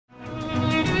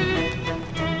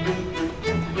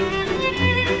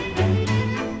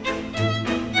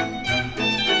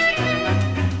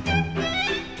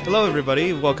Hello,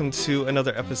 everybody. Welcome to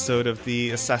another episode of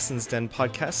the Assassin's Den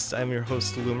podcast. I'm your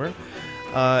host, Loomer.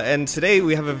 And today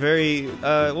we have a very,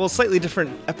 slightly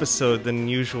different episode than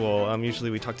usual. Usually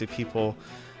we talk to people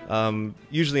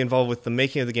usually involved with the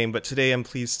making of the game, but today I'm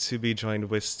pleased to be joined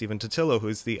with Stephen Totilo,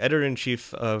 who's the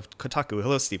editor-in-chief of Kotaku.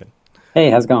 Hello, Stephen. Hey,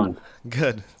 how's it going?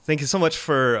 Good. Thank you so much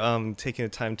for taking the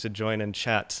time to join and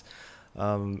chat.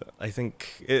 I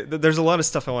think there's a lot of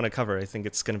stuff I want to cover. I think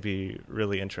it's going to be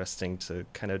really interesting to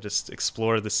kind of just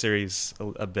explore the series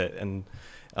a bit, and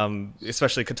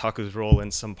especially Kotaku's role in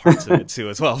some parts of it too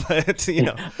as well. But, you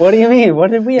know. What do you mean?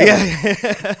 What did we have?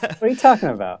 Yeah. What are you talking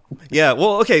about? Yeah,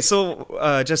 well, okay,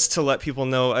 so just to let people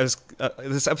know,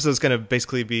 this episode is going to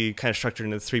basically be kind of structured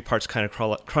into three parts kind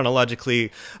of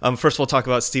chronologically. First, we'll talk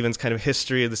about Stephen's kind of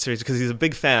history of the series, because he's a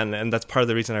big fan, and that's part of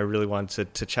the reason I really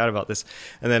wanted to chat about this.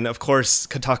 And then, of course,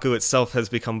 Kotaku itself has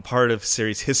become part of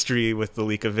series history with the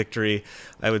Leak of Victory,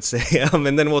 I would say.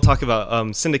 And then we'll talk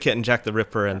about Syndicate and Jack the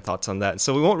Ripper and thoughts on that.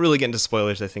 So we won't really get into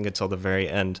spoilers, I think, until the very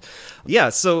end. Yeah,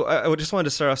 so I just wanted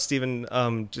to start off,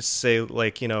 Stephen, just say,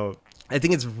 like, you know, I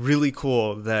think it's really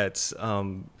cool that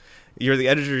you're the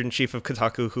editor-in-chief of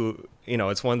Kotaku, who, you know,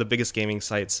 it's one of the biggest gaming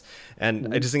sites.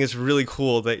 And I just think it's really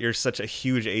cool that you're such a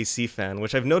huge AC fan,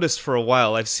 which I've noticed for a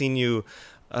while. I've seen you,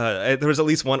 there was at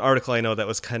least one article I know that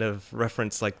was kind of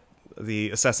referenced, like, the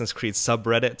Assassin's Creed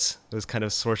subreddit. It was kind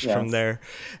of sourced from there.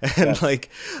 And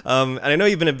and I know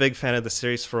you've been a big fan of the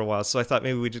series for a while, so I thought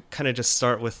maybe we'd kind of just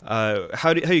start with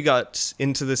how you got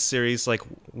into this series, like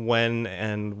when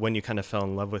you kind of fell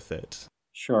in love with it.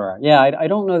 Sure. Yeah, I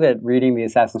don't know that reading the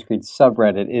Assassin's Creed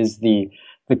subreddit is the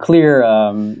clear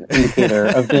indicator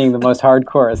of being the most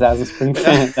hardcore Assassin's Creed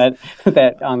fan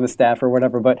that on the staff or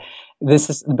whatever. But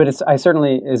I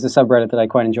certainly is a subreddit that I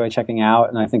quite enjoy checking out,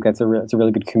 and I think it's a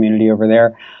really good community over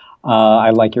there. I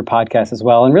like your podcast as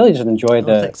well, and really just enjoy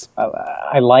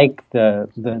I like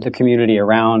the community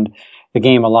around the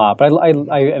game a lot. But I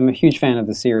am a huge fan of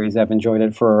the series. I've enjoyed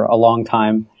it for a long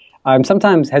time. I'm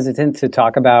sometimes hesitant to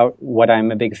talk about what I'm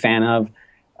a big fan of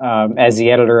as the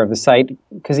editor of the site,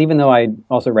 because even though I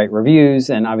also write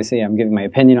reviews and obviously I'm giving my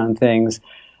opinion on things,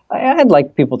 I'd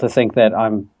like people to think that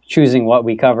I'm choosing what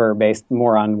we cover based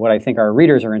more on what I think our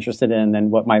readers are interested in than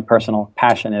what my personal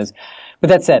passion is. But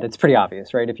that said, it's pretty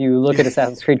obvious, right? If you look at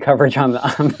Assassin's Creed coverage on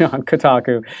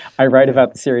Kotaku, I write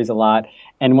about the series a lot.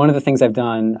 And one of the things I've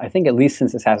done, I think at least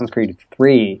since Assassin's Creed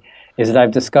 3, is that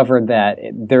I've discovered that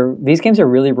these games are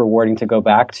really rewarding to go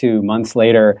back to months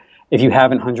later if you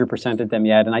haven't 100%ed them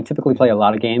yet. And I typically play a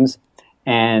lot of games,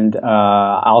 and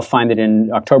I'll find it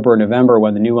in October or November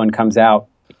when the new one comes out.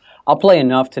 I'll play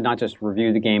enough to not just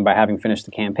review the game by having finished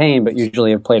the campaign, but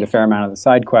usually I've played a fair amount of the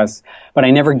side quests, but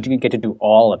I never get to do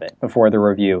all of it before the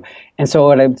review. And so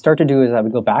what I would start to do is I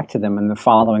would go back to them in the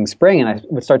following spring, and I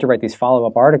would start to write these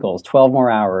follow-up articles, 12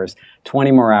 more hours, 20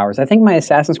 more hours. I think my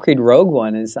Assassin's Creed Rogue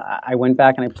one is I went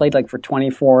back and I played like for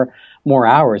 24 more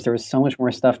hours. There was so much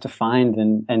more stuff to find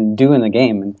and do in the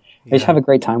game, and I just have a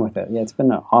great time with it. Yeah, it's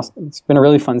been a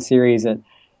really fun series. It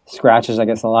scratches, I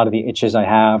guess, a lot of the itches I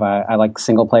have. I like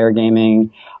single-player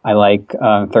gaming. I like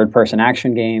third-person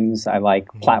action games. I like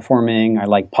platforming. I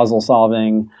like puzzle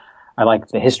solving. I like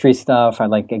the history stuff. I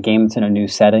like a game that's in a new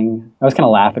setting. I always kind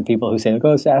of laugh at people who say, like,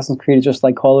 oh, Assassin's Creed is just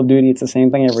like Call of Duty. It's the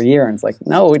same thing every year. And it's like,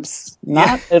 no, it's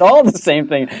not at all the same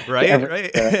thing. Right.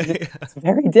 It's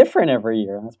very different every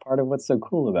year. And that's part of what's so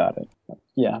cool about it.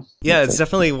 Yeah. Yeah, it's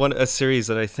definitely a series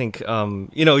that I think,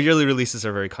 yearly releases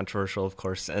are very controversial, of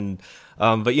course.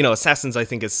 But, Assassins, I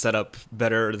think, is set up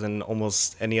better than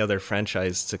almost any other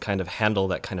franchise to kind of handle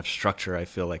that kind of structure, I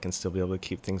feel like, and still be able to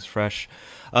keep things fresh.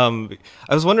 I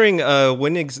was wondering,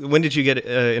 when did you get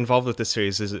involved with this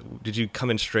series? Did you come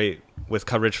in straight with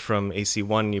coverage from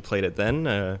AC1 and you played it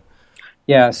then?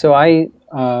 Yeah, so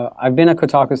I've been at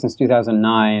Kotaku since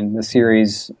 2009. The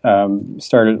series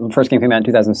started. The first game came out in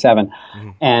 2007,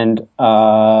 and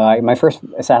my first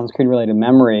Assassin's Creed related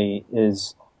memory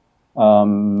is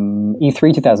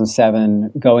E3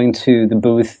 2007, going to the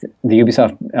booth, the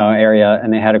Ubisoft area,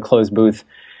 and they had a closed booth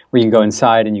where you go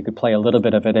inside and you could play a little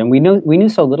bit of it. And we knew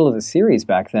so little of the series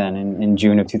back then in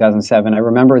June of 2007. I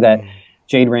remember that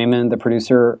Jade Raymond, the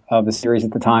producer of the series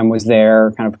at the time, was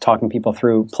there kind of talking people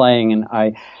through playing. And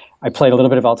I played a little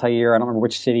bit of Altair. I don't remember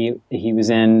which city he was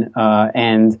in.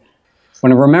 And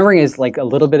what I'm remembering is like a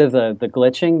little bit of the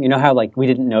glitching. You know how like we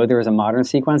didn't know there was a modern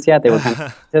sequence yet? They were kind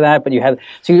of to that, but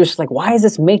so you're just like, why is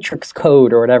this matrix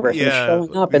code or whatever? It's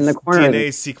showing up in the corner.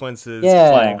 DNA sequences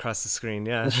flying across the screen,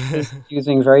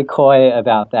 Using very coy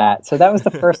about that. So that was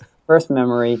the first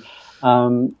memory.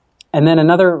 And then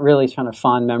another really kind of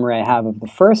fond memory I have of the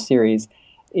first series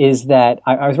is that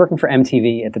I was working for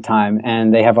MTV at the time,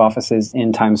 and they have offices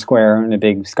in Times Square in a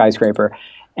big skyscraper.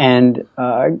 And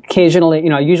occasionally,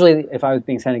 usually if I was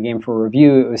being sent a game for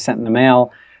review, it was sent in the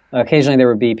mail. Occasionally there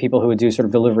would be people who would do sort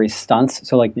of delivery stunts.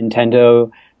 So like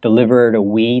Nintendo delivered a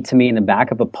Wii to me in the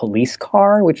back of a police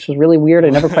car, which was really weird. I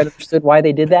never quite understood why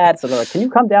they did that. So they're like, can you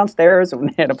come downstairs? And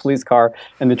they had a police car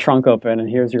and the trunk open, and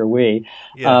here's your Wii.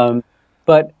 Yeah.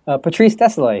 But Patrice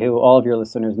Désilets, who all of your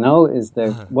listeners know,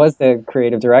 was the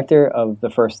creative director of the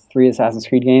first 3 Assassin's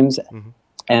Creed games. Mm-hmm.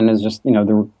 And is just,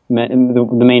 the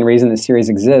main reason this series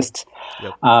exists.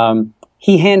 Yep.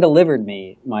 He hand-delivered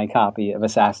me my copy of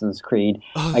Assassin's Creed.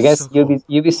 I guess so cool.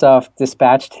 Ubisoft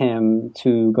dispatched him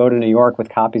to go to New York with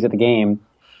copies of the game,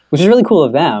 which is really cool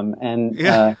of them.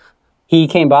 And he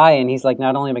came by and he's like,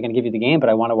 not only am I going to give you the game, but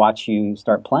I want to watch you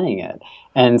start playing it.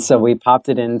 And so we popped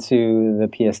it into the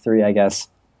PS3, I guess.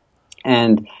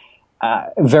 And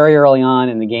very early on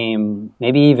in the game,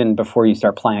 maybe even before you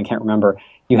start playing, I can't remember,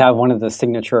 you have one of the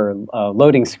signature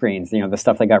loading screens, the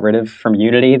stuff they got rid of from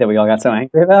Unity that we all got so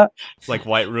angry about. Like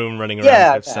White Room running around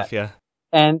type stuff, yeah.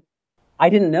 And I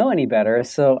didn't know any better,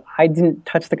 so I didn't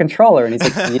touch the controller. And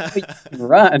he's like, you can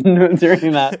run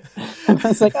during that. And I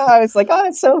was like, oh,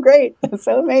 it's so great. It's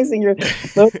so amazing. Your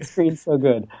loading screen's so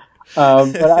good.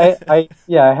 But I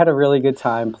had a really good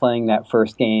time playing that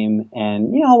first game.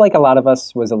 And, like a lot of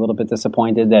us, was a little bit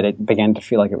disappointed that it began to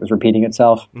feel like it was repeating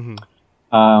itself. Mm-hmm.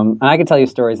 And I could tell you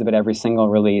stories about every single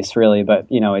release, really, but,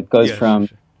 it goes from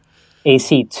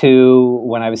AC2,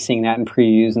 when I was seeing that in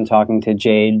previews and talking to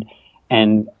Jade,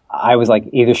 and I was like,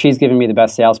 either she's giving me the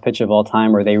best sales pitch of all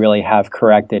time, or they really have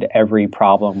corrected every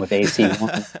problem with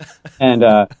AC1.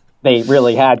 And they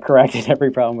really had corrected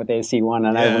every problem with AC1,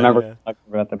 and I remember talking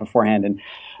about that beforehand and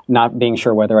not being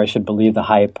sure whether I should believe the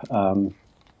hype.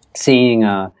 Seeing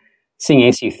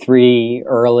AC3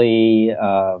 early,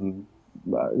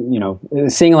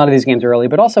 seeing a lot of these games early,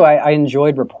 but also I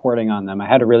enjoyed reporting on them. I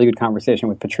had a really good conversation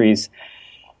with Patrice,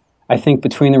 I think,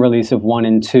 between the release of 1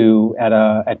 and 2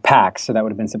 at PAX, so that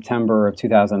would have been September of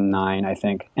 2009, I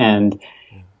think. And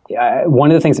one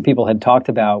of the things that people had talked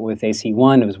about with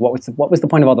AC1 was what was the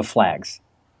point of all the flags?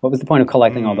 What was the point of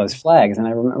collecting all those flags? And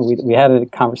I remember we had a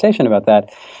conversation about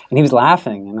that, and he was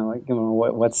laughing, and I'm like,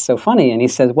 what's so funny? And he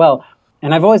says, well.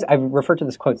 And I've referred to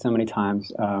this quote so many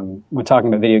times when talking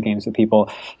about video games with people.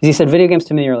 He said, video games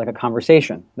to me are like a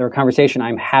conversation. They're a conversation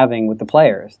I'm having with the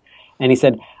players. And he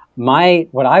said,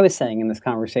 what I was saying in this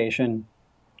conversation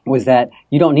was that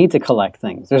you don't need to collect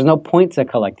things. There's no point to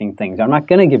collecting things. I'm not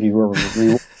going to give you a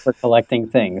reward for collecting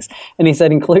things. And he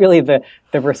said, and clearly the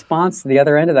response to the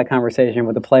other end of that conversation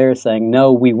with the players saying,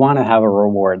 no, we want to have a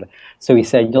reward. So he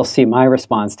said, you'll see my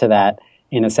response to that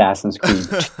in Assassin's Creed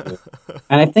 2.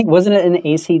 And I think, wasn't it in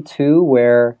AC2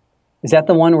 where, is that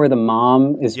the one where the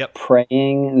mom is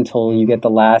praying until you get the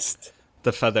last...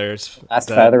 The feathers.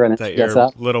 Feather, and that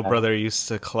your little brother used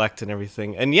to collect and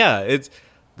everything. And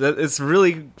it's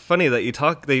really funny that you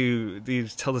tell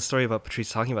the story about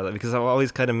Patrice talking about that, because I've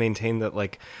always kind of maintained that,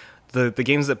 like, the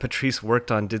games that Patrice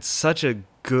worked on did such a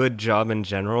good job in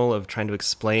general of trying to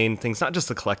explain things, not just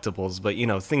the collectibles, but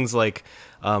things like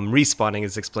respawning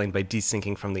is explained by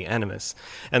desyncing from the Animus,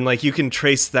 and like you can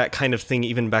trace that kind of thing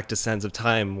even back to Sands of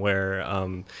Time, where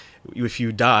if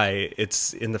you die,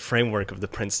 it's in the framework of the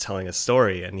prince telling a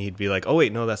story, and he'd be like, oh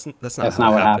wait, no, that's not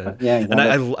what happened. Yeah, exactly.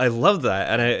 And I love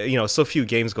that, and so few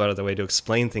games go out of their way to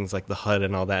explain things like the HUD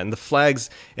and all that, and the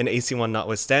flags in AC1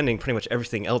 notwithstanding, pretty much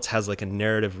everything else has like a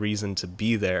narrative reason to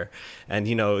be there. And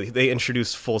they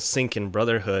introduced full sync in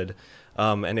Brotherhood,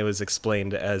 and it was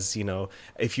explained as,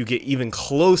 if you get even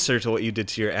closer to what you did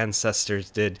to your ancestors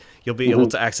did, you'll be able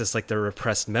to access like their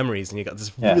repressed memories, and you got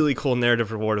this really cool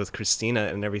narrative reward with Christina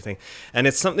and everything. And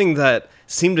it's something that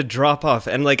seemed to drop off,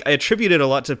 and like I attribute it a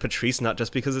lot to Patrice, not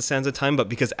just because of Sands of Time, but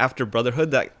because after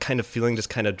Brotherhood, that kind of feeling just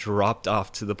kind of dropped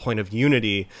off to the point of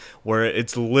Unity, where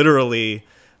it's literally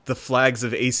the flags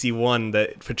of AC1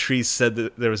 that Patrice said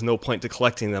that there was no point to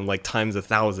collecting them, like times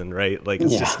 1,000, right? Like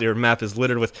it's just, your map is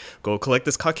littered with, go collect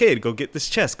this cockade, go get this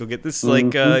chest, go get this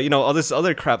like all this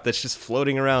other crap that's just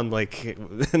floating around, like,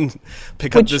 and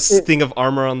pick up this thing of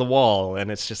armor on the wall, and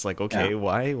it's just like, okay,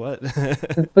 why, what?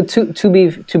 But to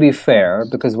be fair,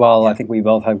 because while I think we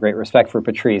both have great respect for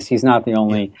Patrice, he's not the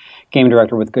only game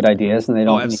director with good ideas, and they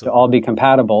don't need to all be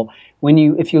compatible.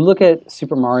 If you look at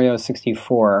Super Mario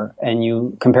 64 and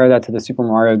you compare that to the Super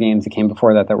Mario games that came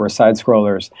before that were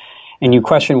side-scrollers, and you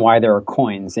question why there are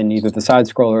coins in either the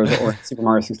side-scrollers or Super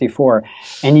Mario 64,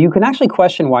 and you can actually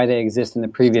question why they exist in the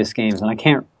previous games, and I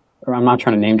can't or I'm not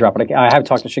trying to name drop, but I have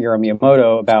talked to Shigeru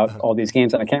Miyamoto about all these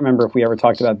games, and I can't remember if we ever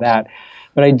talked about that.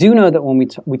 But I do know that when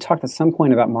we talked at some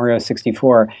point about Mario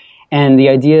 64, and the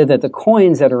idea that the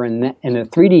coins that are in the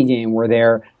 3D game were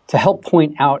there to help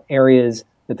point out areas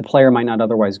that the player might not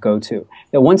otherwise go to.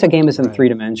 That once a game is in 3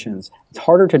 dimensions, it's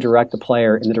harder to direct the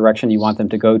player in the direction you want them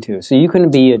to go to. So you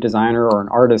can be a designer or an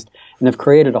artist and have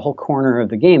created a whole corner of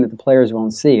the game that the players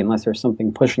won't see unless there's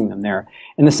something pushing them there.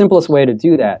 And the simplest way to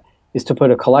do that is to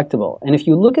put a collectible. And if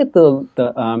you look at the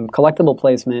collectible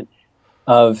placement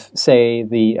of, say,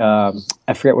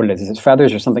 I forget what it is, it's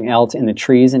feathers or something else in the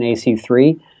trees in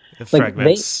AC3. The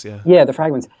fragments, yeah, the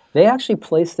fragments. They actually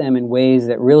place them in ways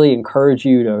that really encourage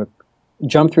you to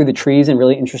jump through the trees in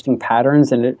really interesting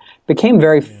patterns, and it became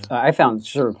very, I found,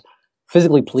 sort of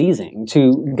physically pleasing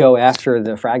to go after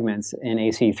the fragments in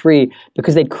AC3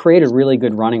 because they'd created really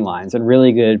good running lines and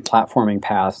really good platforming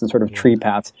paths and sort of tree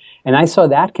paths. And I saw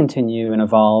that continue and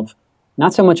evolve,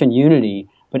 not so much in Unity,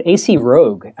 but AC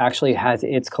Rogue actually has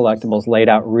its collectibles laid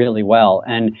out really well.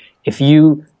 And if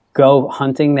you go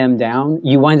hunting them down,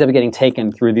 you wind up getting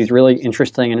taken through these really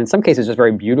interesting and in some cases just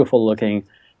very beautiful looking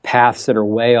paths that are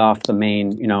way off the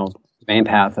main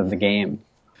path of the game.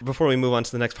 Before we move on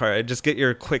to the next part, I'd just get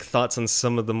your quick thoughts on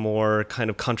some of the more kind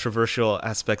of controversial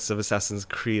aspects of Assassin's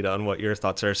Creed, on what your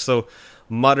thoughts are. So,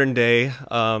 modern day,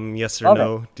 yes or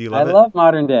no? Do you love it? I love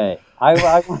modern day.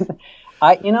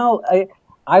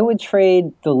 I would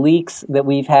trade the leaks that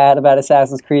we've had about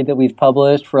Assassin's Creed that we've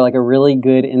published for like a really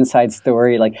good inside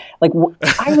story. Like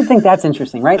I would think that's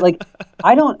interesting, right? Like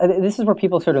this is where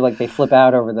people sort of like, they flip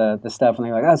out over the stuff and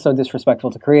they're like, oh, it's so disrespectful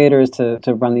to creators to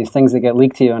run these things that get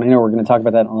leaked to you. And I know we're going to talk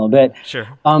about that in a little bit. Sure.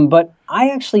 But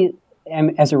I actually am,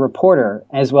 as a reporter,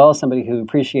 as well as somebody who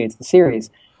appreciates the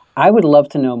series, I would love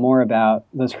to know more about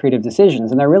those creative decisions,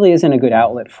 and there really isn't a good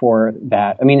outlet for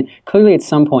that. I mean, clearly at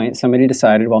some point somebody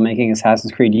decided while making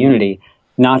Assassin's Creed Unity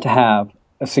not to have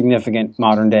a significant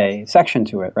modern day section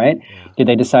to it, right? Yeah. Did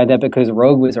they decide that because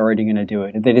Rogue was already going to do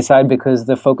it? Did they decide because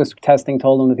the focus testing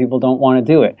told them that people don't want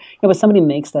to do it? Yeah, but somebody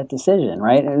makes that decision,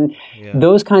 right? And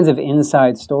those kinds of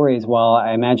inside stories, while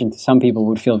I imagine to some people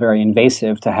would feel very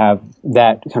invasive to have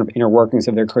that kind of inner workings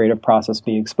of their creative process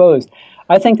be exposed,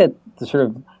 I think that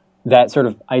that sort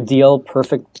of ideal,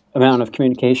 perfect amount of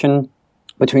communication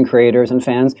between creators and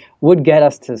fans would get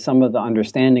us to some of the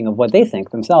understanding of what they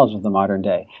think themselves of the modern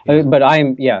day. Yeah. But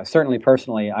certainly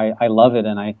personally, I love it,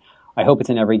 and I hope it's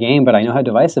in every game, but I know how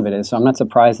divisive it is, so I'm not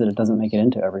surprised that it doesn't make it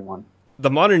into everyone. The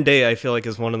modern day, I feel like,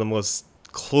 is one of the most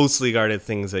closely guarded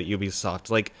things at Ubisoft.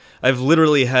 Like, I've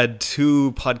literally had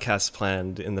 2 podcasts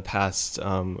planned in the past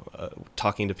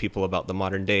talking to people about the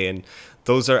modern day, and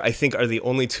those are the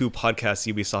only 2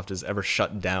 podcasts Ubisoft has ever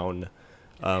shut down.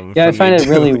 I find it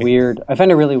really weird. I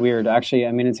find it really weird, actually.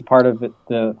 I mean, it's a part of it.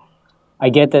 I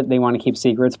get that they want to keep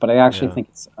secrets, but I actually think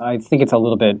it's a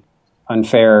little bit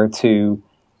unfair to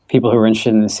people who are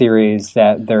interested in the series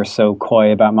that they're so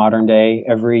coy about modern day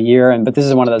every year. But this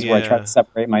is one of those where I try to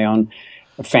separate my own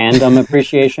fandom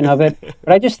appreciation of it.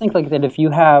 But I just think like that if you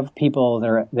have people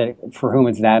that for whom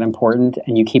it's that important,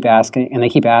 and you keep asking, and they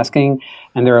keep asking,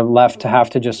 and they're left to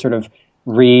have to just sort of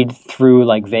read through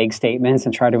like vague statements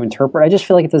and try to interpret, I just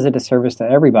feel like it does a disservice to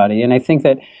everybody. And I think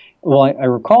that, well, I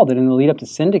recall that in the lead up to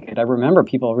Syndicate, I remember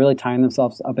people really tying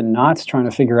themselves up in knots trying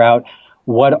to figure out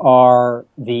what are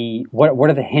the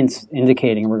hints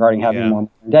indicating regarding having more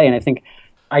modern day. And I think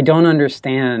I don't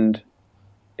understand,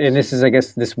 and this is, I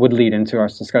guess, this would lead into our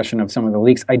discussion of some of the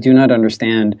leaks. I do not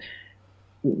understand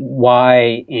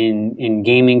why in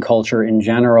gaming culture in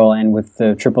general and with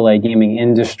the AAA gaming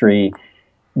industry,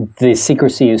 the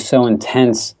secrecy is so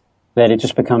intense that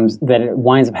it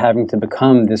winds up having to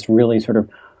become this really sort of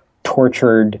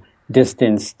tortured,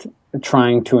 distanced,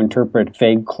 trying to interpret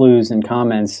vague clues and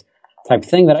comments type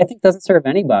thing that I think doesn't serve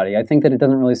anybody. I think that it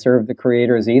doesn't really serve the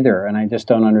creators either, and I just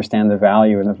don't understand the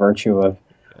value and the virtue of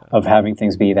having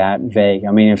things be that vague.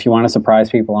 I mean, if you want to surprise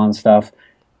people on stuff,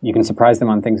 you can surprise them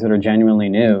on things that are genuinely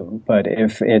new, but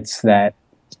if it's that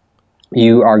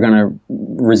you are going to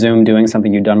resume doing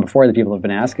something you've done before that people have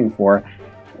been asking for,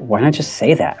 why not just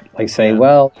say that? Like say,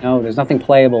 well, no, there's nothing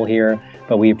playable here,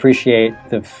 but we appreciate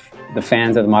the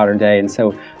fans of the modern day, and so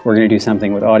we're going to do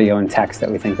something with audio and text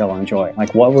that we think they'll enjoy.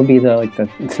 Like, what would be what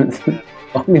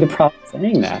would be the problem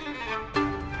saying that?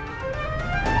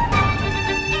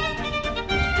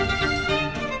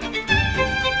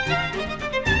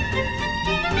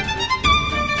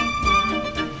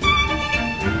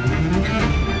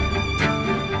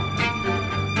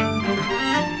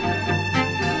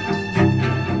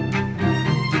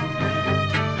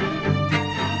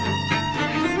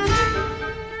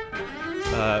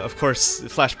 Of course,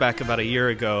 flashback about a year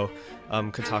ago,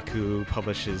 Kotaku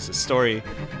publishes a story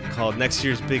called "Next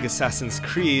Year's Big Assassin's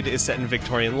Creed is set in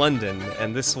Victorian London,"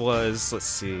 and this was, let's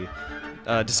see,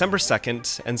 December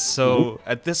 2nd, and so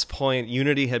at this point,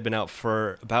 Unity had been out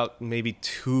for about maybe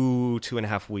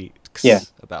 2.5 weeks. Yeah.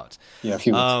 A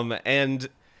few weeks. And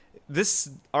this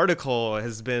article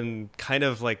has been kind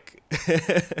of like,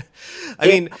 I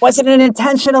mean, was it an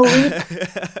intentional leak?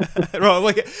 Well,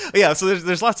 like, yeah, so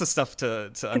there's lots of stuff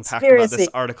to unpack about this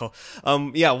article.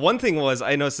 Yeah, one thing was,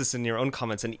 I noticed this in your own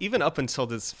comments, and even up until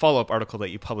this follow-up article that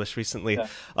you published recently,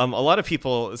 a lot of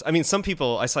people, I mean, some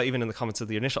people I saw even in the comments of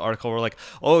the initial article were like,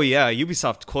 oh yeah,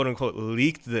 Ubisoft quote-unquote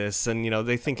leaked this, and, you know,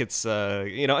 they think it's,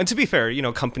 you know, and to be fair, you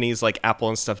know, companies like Apple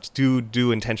and stuff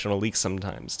do intentional leaks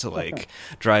sometimes to, like,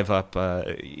 drive up,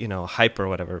 you know, hype or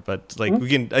whatever, but, like,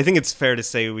 I think it's fair to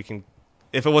say we can,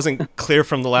 if it wasn't clear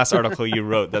from the last article you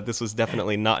wrote, that this was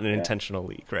definitely not an intentional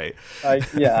leak, right?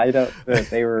 Yeah, I don't.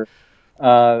 They were,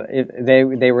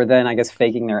 they were then, I guess,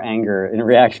 faking their anger in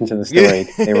reaction to the story.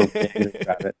 They were angry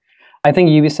about it. I think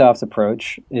Ubisoft's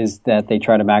approach is that they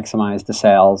try to maximize the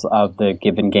sales of the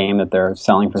given game that they're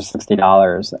selling for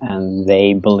 $60, and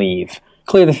they believe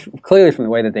clearly from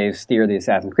the way that they've steered the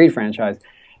Assassin's Creed franchise,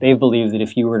 they believe that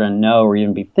if you were to know or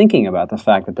even be thinking about the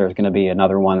fact that there's going to be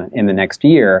another one in the next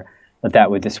year, that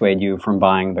would dissuade you from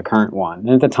buying the current one. And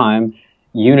at the time,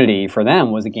 Unity for them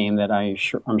was a game that I'm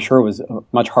sure was a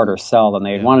much harder sell than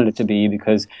they had wanted it to be,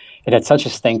 because it had such a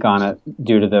stink on it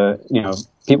due to the, you know,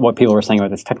 what people were saying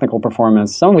about its technical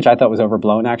performance, some of which I thought was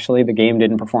overblown, actually. The game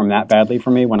didn't perform that badly for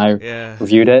me when I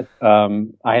reviewed it.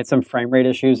 I had some frame rate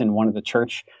issues in one of the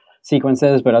church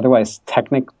sequences, but otherwise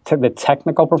the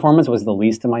technical performance was the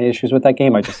least of my issues with that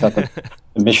game. I just thought that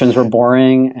the missions were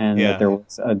boring and that there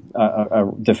was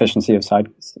a deficiency of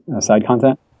side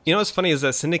content. You know what's funny is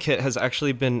that Syndicate has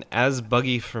actually been as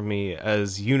buggy for me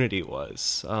as Unity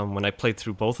was when I played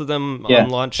through both of them on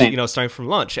launch. Same. You know, starting from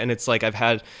launch, and it's like I've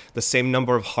had the same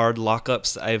number of hard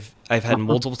lockups. I've had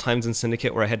multiple times in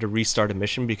Syndicate where I had to restart a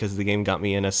mission because the game got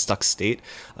me in a stuck state.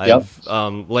 I've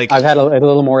had a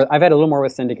little more. I've had a little more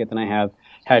with Syndicate than I have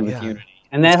had with Unity,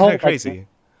 and that whole crazy.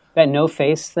 That no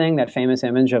face thing, that famous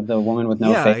image of the woman with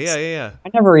no face. Yeah.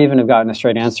 I never even have gotten a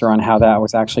straight answer on how that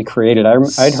was actually created.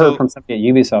 I'd heard from somebody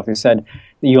at Ubisoft who said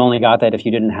that you only got that if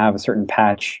you didn't have a certain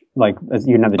patch, like you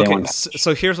didn't have the day one patch.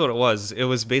 So here's what it was. It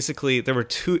was basically, there were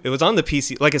two, it was on the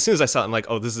PC. Like as soon as I saw it, I'm like,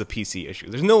 oh, this is a PC issue.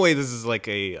 There's no way this is like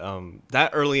a, that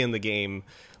early in the game.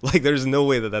 Like, there's no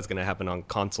way that that's going to happen on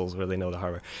consoles where they know the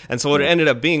hardware. And so what it ended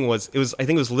up being was, I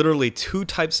think it was literally two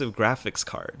types of graphics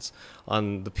cards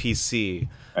on the PC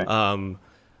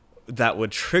that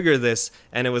would trigger this,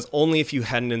 and it was only if you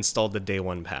hadn't installed the day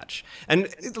one patch. And,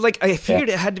 like, I figured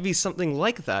it had to be something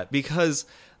like that, because,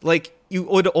 like, you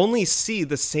would only see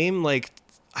the same, like,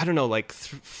 I don't know, like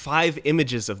 5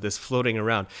 images of this floating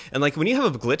around. And like when you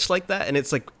have a glitch like that and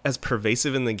it's like as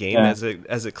pervasive in the game as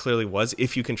it clearly was,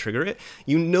 if you can trigger it,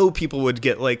 you know people would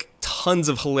get like tons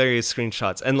of hilarious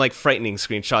screenshots and like frightening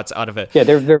screenshots out of it. Yeah,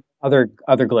 there are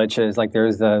other glitches. Like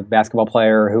there's the basketball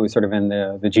player who was sort of in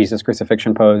the Jesus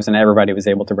crucifixion pose, and everybody was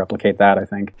able to replicate that, I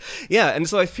think. Yeah, and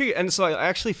so I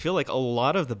actually feel like a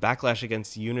lot of the backlash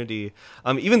against Unity,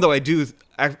 even though I do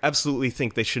absolutely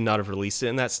think they should not have released it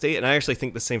in that state, and I actually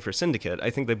think the same for Syndicate. I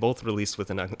think they both released with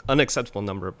an unacceptable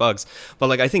number of bugs, but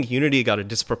like I think Unity got a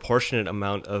disproportionate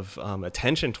amount of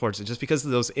attention towards it just because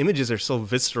those images are so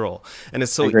visceral and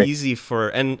it's so easy for,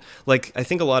 and like I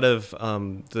think a lot of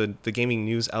the gaming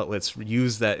news outlets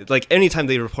use that, like anytime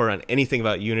they report on anything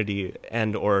about Unity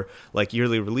and or like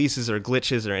yearly releases or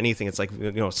glitches or anything, it's like,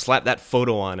 you know, slap that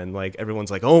photo on and like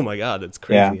everyone's like, oh my god, that's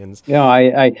crazy. Yeah. And,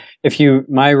 you know,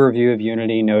 my review of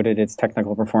Unity noted its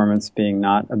technical performance being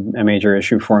not a major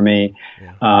issue for me.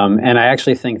 And I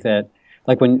actually think that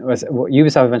like when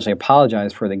Ubisoft eventually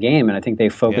apologized for the game, and I think they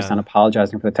focused on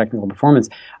apologizing for the technical performance,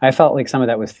 I felt like some of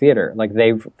that was theater. Like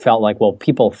they felt like, well,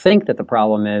 people think that the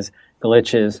problem is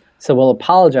glitches, so we'll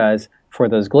apologize for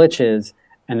those glitches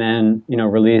and then, you know,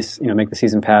 release, you know, make the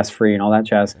season pass free and all that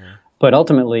jazz. But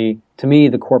ultimately, to me,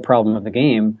 the core problem of the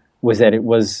game was that it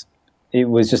was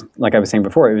just, like I was saying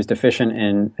before, it was deficient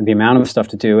in the amount of stuff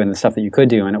to do and the stuff that you could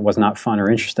do, and it was not fun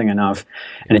or interesting enough.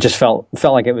 And it just felt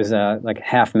like it was like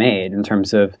half-made in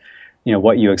terms of, you know,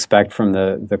 what you expect from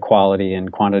the quality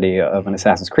and quantity of an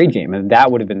Assassin's Creed game. And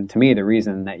that would have been, to me, the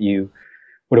reason that you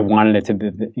would have wanted it to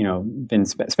be, you know, been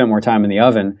spent more time in the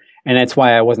oven. And that's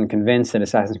why I wasn't convinced that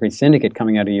Assassin's Creed Syndicate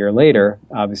coming out a year later,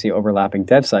 obviously overlapping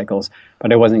dev cycles,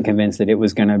 but I wasn't convinced that it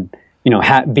was going to, you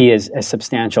know, be as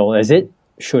substantial as it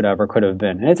should have or could have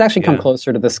been. And it's actually come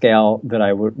closer to the scale that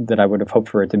I would have hoped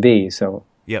for it to be. So,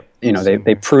 you know,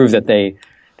 they proved that they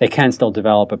they can still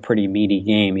develop a pretty meaty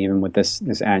game even with this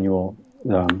annual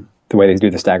the way they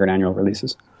do the staggered annual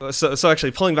releases. So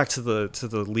actually pulling back to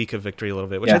the leak of Victory a little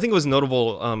bit, which I think was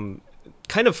notable,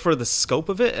 kind of for the scope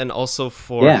of it and also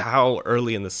for how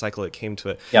early in the cycle it came to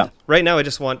it. Yeah. Right now, I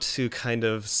just want to kind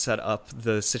of set up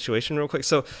the situation real quick.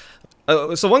 So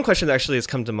one question that actually has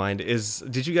come to mind is,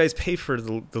 did you guys pay for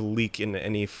the leak in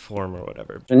any form or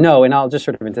whatever? No, and I'll just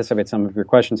sort of anticipate some of your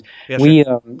questions. Yeah,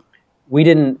 sure.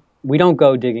 We don't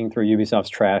go digging through Ubisoft's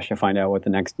trash to find out what the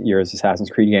next year's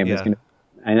Assassin's Creed game is going to be.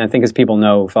 And I think as people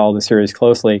know, follow the series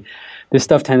closely, this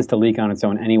stuff tends to leak on its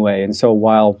own anyway. And so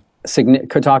while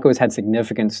Kotaku has had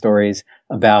significant stories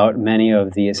about many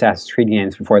of the Assassin's Creed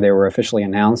games before they were officially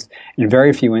announced, in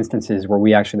very few instances were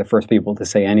we actually the first people to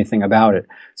say anything about it.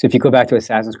 So if you go back to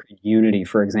Assassin's Creed Unity,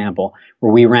 for example,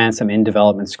 where we ran some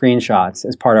in-development screenshots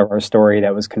as part of our story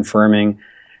that was confirming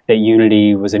that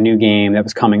Unity was a new game that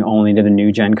was coming only to the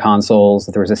new-gen consoles,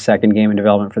 that there was a second game in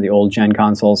development for the old-gen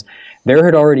consoles. There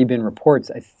had already been reports,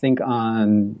 I think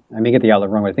on, I may get the outlet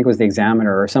wrong, but I think it was the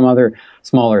Examiner or some other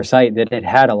smaller site that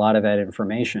had a lot of that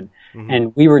information.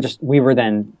 And we were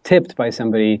then tipped by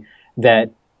somebody that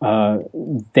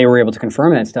they were able to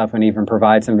confirm that stuff and even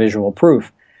provide some visual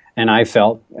proof. And I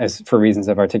felt, as for reasons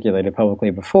I've articulated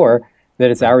publicly before, that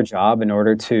it's our job in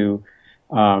order to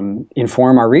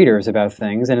inform our readers about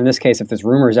things, and in this case, if there's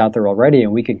rumors out there already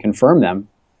and we can confirm them,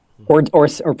 or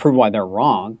prove why they're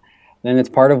wrong, then it's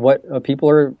part of what people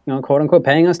are, quote unquote,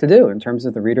 paying us to do in terms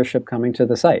of the readership coming to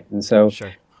the site. And so,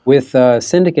 with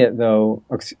Syndicate, though,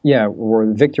 or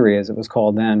Victory as it was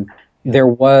called then, there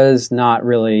was not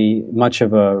really much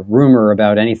of a rumor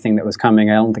about anything that was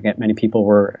coming. I don't think many people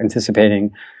were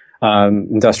anticipating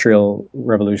Industrial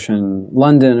Revolution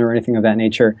London or anything of that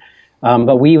nature.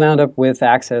 But we wound up with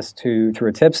access through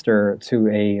a tipster to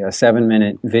a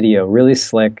 7-minute video, really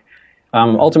slick,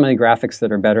 ultimately graphics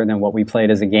that are better than what we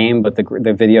played as a game, but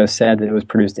the video said that it was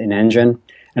produced in engine.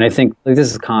 And I think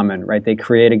this is common, right? They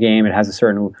create a game, it has a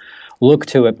certain look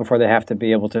to it before they have to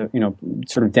be able to,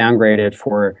 sort of downgrade it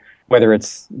for whether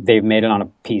it's they've made it on a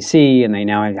PC and they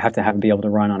now have to be able to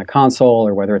run on a console,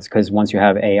 or whether it's because once you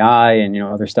have AI and,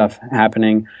 other stuff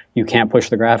happening, you can't push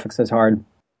the graphics as hard.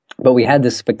 But we had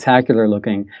this spectacular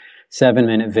looking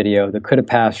 7-minute video that could have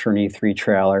passed for an E3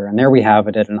 trailer. And there we have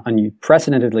it at an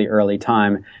unprecedentedly early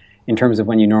time in terms of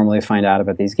when you normally find out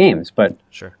about these games. But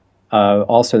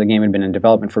also the game had been in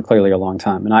development for clearly a long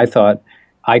time. And I thought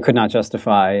I could not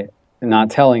justify not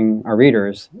telling our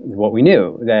readers what we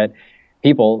knew, that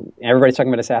everybody's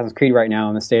talking about Assassin's Creed right now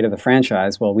and the state of the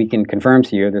franchise. Well, we can confirm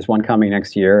to you there's one coming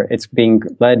next year. It's being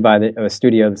led by a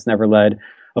studio that's never led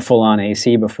a full-on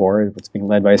AC before. It's being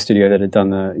led by a studio that had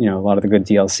done a lot of the good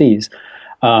DLCs.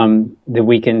 That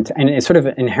we can, and it's sort of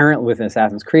inherent with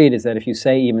Assassin's Creed is that if you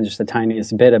say even just the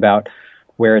tiniest bit about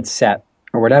where it's set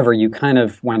or whatever, you kind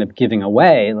of wind up giving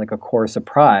away like a core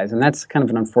surprise, and that's kind of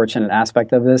an unfortunate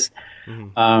aspect of this.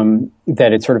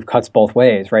 That it sort of cuts both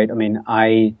ways, right? I mean,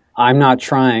 I'm not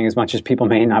trying, as much as people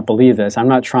may not believe this, I'm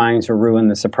not trying to ruin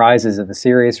the surprises of the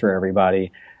series for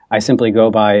everybody. I simply go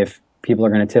by, if people are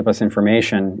going to tip us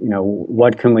information,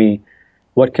 what can we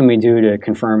do to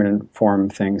confirm and inform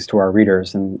things to our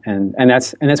readers, and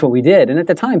that's what we did. And at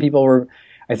the time, people were,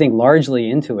 I think,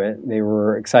 largely into it. They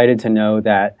were excited to know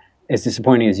that, as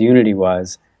disappointing as Unity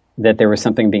was, that there was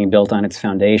something being built on its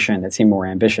foundation that seemed more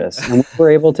ambitious. And we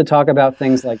were able to talk about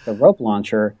things like the rope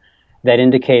launcher that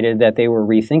indicated that they were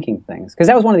rethinking things, because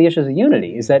that was one of the issues of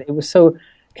Unity, is that it was so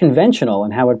conventional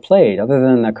in how it played. Other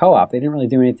than the co-op, they didn't really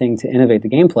do anything to innovate the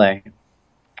gameplay.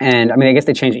 And I mean, I guess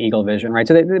they changed Eagle Vision, right?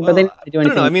 So but they didn't do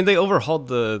anything. No, I mean, they overhauled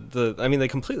they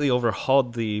completely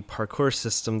overhauled the parkour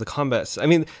system, the combat. I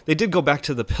mean, they did go back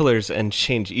to the pillars and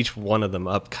change each one of them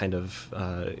up kind of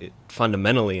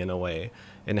fundamentally in a way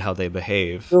in how they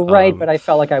behave. You're right, but I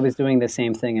felt like I was doing the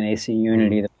same thing in AC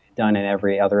Unity that I've done in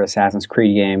every other Assassin's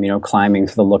Creed game, climbing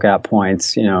to the lookout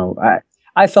points.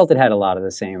 I felt it had a lot of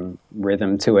the same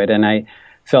rhythm to it, and I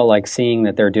felt like seeing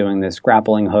that they're doing this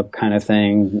grappling hook kind of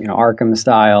thing, Arkham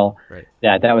style,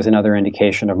 that was another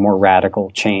indication of more radical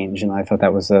change, and I thought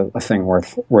that was a thing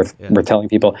worth telling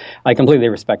people. I completely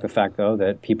respect the fact, though,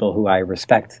 that people who I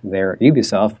respect there at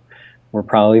Ubisoft were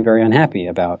probably very unhappy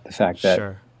about the fact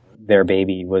that their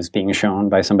baby was being shown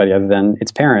by somebody other than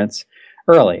its parents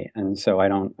early, and so I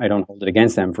don't hold it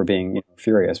against them for being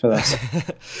furious with us.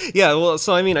 Yeah, well,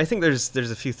 so I mean, I think there's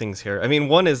a few things here. I mean,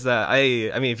 one is that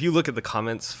I mean, if you look at the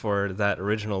comments for that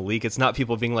original leak, it's not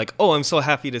people being like, "Oh, I'm so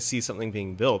happy to see something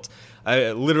being built."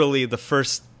 Literally, the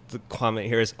comment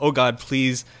here is, "Oh God,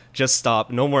 please just stop.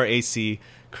 No more AC.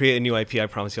 create a new IP, I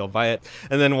promise you I'll buy it.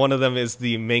 And then one of them is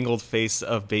the mangled face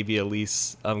of baby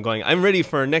Elise going, I'm ready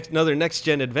for another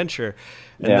next-gen adventure.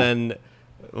 And then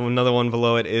another one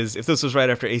below it is, if this was right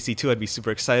after AC2, I'd be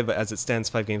super excited, but as it stands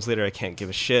 5 games later, I can't give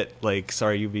a shit. Like,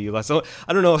 sorry, you lost. So,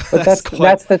 I don't know. But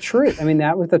that's the truth. I mean,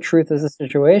 that was the truth of the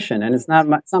situation. And it's not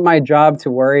my job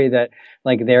to worry that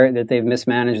they've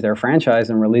mismanaged their franchise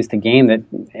and released a game that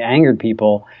angered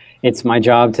people. It's my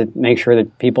job to make sure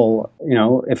that people,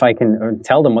 if I can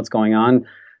tell them what's going on,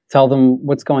 tell them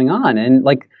what's going on. And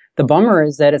like, the bummer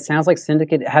is that it sounds like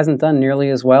Syndicate hasn't done nearly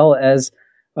as well as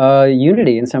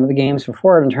Unity in some of the games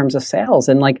before it in terms of sales.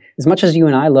 And like, as much as you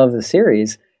and I love the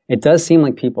series, it does seem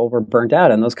like people were burnt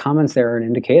out, and those comments there are an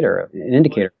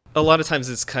indicator. A lot of times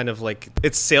it's kind of like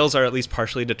its sales are at least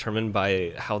partially determined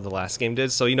by how the last game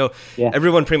did. So,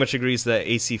 everyone pretty much agrees that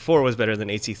AC4 was better than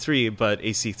AC3, but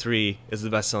AC3 is the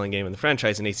best-selling game in the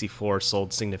franchise, and AC4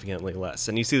 sold significantly less.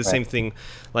 And you see the same thing,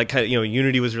 like,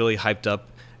 Unity was really hyped up,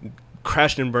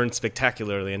 crashed and burned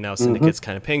spectacularly, and now Syndicate's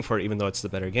kind of paying for it, even though it's the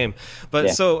better game.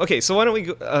 But so why don't we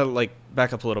go,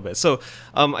 back up a little bit? So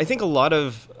I think a lot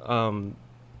of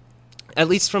at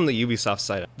least from the Ubisoft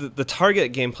side, the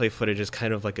target gameplay footage is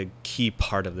kind of like a key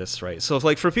part of this, right? So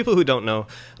for people who don't know,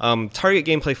 target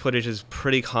gameplay footage is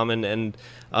pretty common, and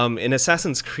in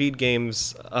Assassin's Creed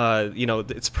games,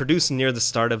 it's produced near the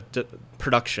start of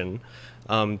production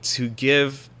to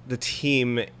give the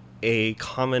team a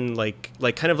common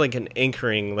kind of like an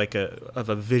anchoring of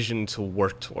a vision to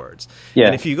work towards.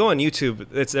 And if you go on YouTube,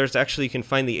 there's actually, you can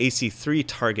find the AC3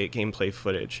 target gameplay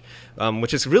footage,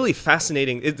 which is really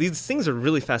fascinating. These things are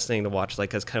really fascinating to watch,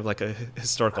 as kind of like a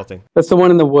historical thing. That's the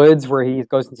one in the woods where he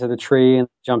goes into the tree and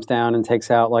jumps down and takes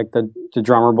out the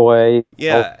drummer boy.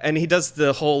 And he does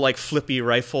the whole flippy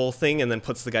rifle thing and then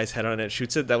puts the guy's head on it and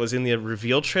shoots it. That was in the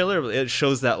reveal trailer. It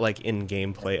shows that in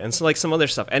gameplay, and so some other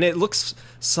stuff, and it looks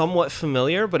somewhat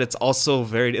familiar, but it's also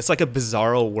it's like a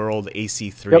Bizarro World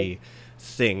AC3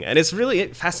 thing, and it's really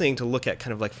fascinating to look at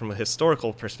kind of from a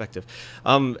historical perspective.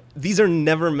 These are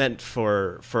never meant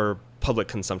for public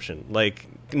consumption.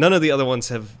 None of the other ones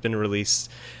have been released,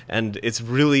 and it's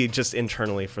really just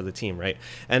internally for the team, right?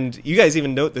 And you guys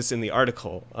even note this in the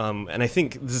article, and I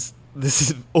think this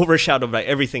is overshadowed by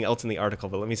everything else in the article,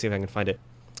 but let me see if I can find it.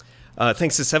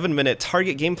 Thanks to 7-minute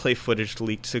target gameplay footage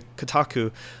leaked to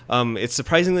Kotaku, it's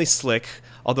surprisingly slick.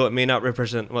 Although it may not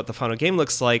represent what the final game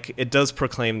looks like, it does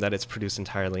proclaim that it's produced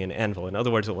entirely in Anvil. In other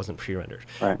words, it wasn't pre-rendered.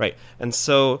 Right. And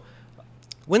so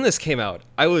when this came out,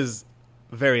 I was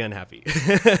very unhappy.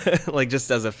 Just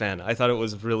as a fan, I thought it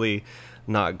was really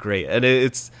not great. And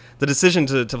it's the decision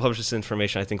to publish this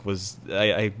information, I think, was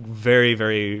I very,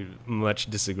 very much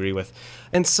disagree with.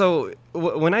 And so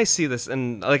when I see this,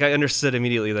 and I understood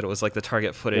immediately that it was the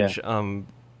target footage.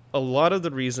 A lot of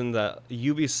the reason that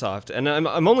Ubisoft, and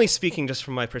I'm only speaking just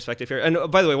from my perspective here, and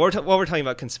by the way, while we're talking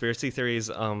about conspiracy theories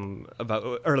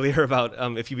about earlier about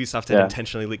if Ubisoft had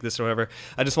intentionally leaked this or whatever,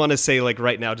 I just want to say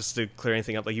right now, just to clear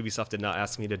anything up, Ubisoft did not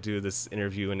ask me to do this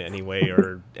interview in any way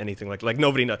or anything like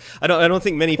nobody knows. I don't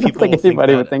think many people think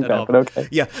anybody would think that, but okay.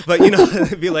 Yeah, but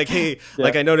it'd be hey,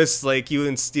 I noticed you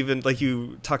and Steven,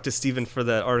 you talked to Steven for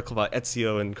that article about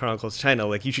Ezio and Chronicles China,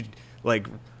 you should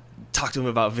talk to him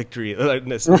about victory.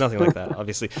 Nothing like that,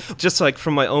 obviously. Just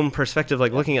from my own perspective,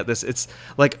 looking at this, it's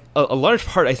a large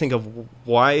part, I think, of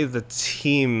why the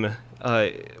team,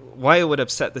 why it would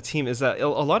upset the team is that a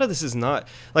lot of this is not,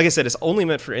 like I said, it's only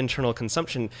meant for internal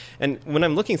consumption. And when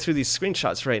I'm looking through these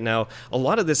screenshots right now, a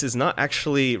lot of this is not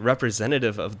actually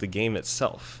representative of the game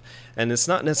itself. And it's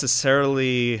not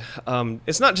necessarily,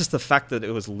 it's not just the fact that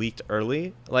it was leaked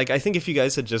early. I think if you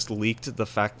guys had just leaked the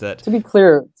fact that... To be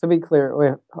clear,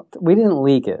 we didn't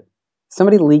leak it.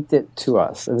 Somebody leaked it to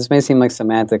us. And this may seem like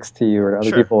semantics to you or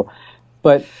other people,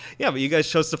 but... Yeah, but you guys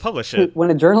chose to publish it.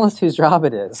 When a journalist whose job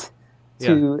it is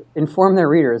to inform their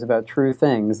readers about true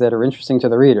things that are interesting to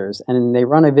the readers, and they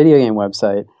run a video game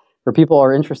website where people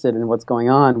are interested in what's going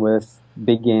on with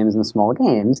big games and small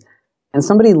games, and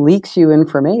somebody leaks you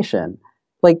information,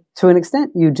 to an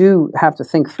extent, you do have to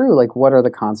think through, what are the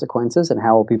consequences and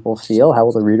how will people feel? How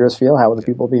will the readers feel? How will the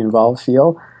people be involved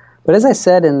feel? But as I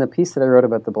said in the piece that I wrote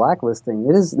about the blacklisting,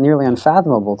 it is nearly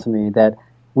unfathomable to me that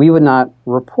we would not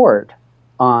report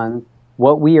on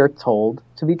what we are told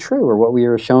to be true or what we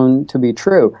are shown to be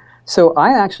true. So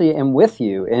I actually am with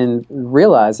you in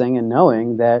realizing and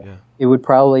knowing that it would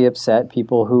probably upset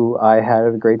people who I had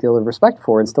a great deal of respect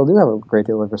for and still do have a great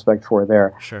deal of respect for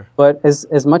there. Sure. But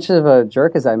as much of a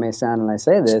jerk as I may sound when I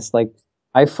say this,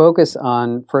 I focus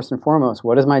on, first and foremost,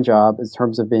 what is my job in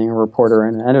terms of being a reporter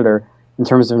and an editor, in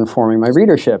terms of informing my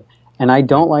readership. And I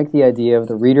don't like the idea of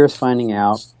the readers finding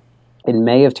out in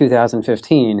May of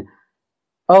 2015,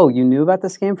 oh, you knew about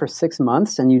this game for 6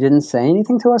 months and you didn't say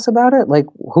anything to us about it? Like,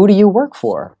 who do you work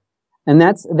for? And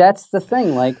that's the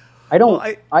thing. Like, I don't.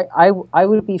 Well, I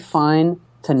would be fine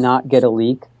to not get a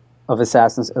leak of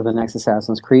the next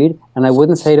Assassin's Creed, and I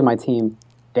wouldn't say to my team,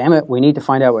 "Damn it, we need to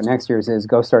find out what next year's is.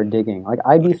 Go start digging." Like,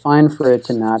 I'd be fine for it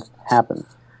to not happen.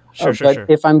 But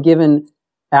if I'm given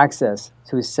access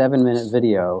to a 7-minute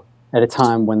video at a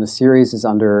time when the series is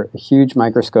under a huge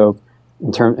microscope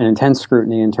and intense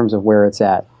scrutiny in terms of where it's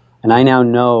at, and I now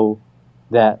know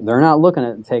that they're not looking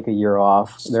to take a year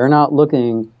off. They're not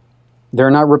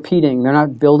repeating, they're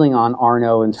not building on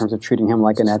Arno in terms of treating him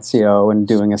like an Ezio and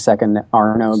doing a second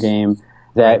Arno game,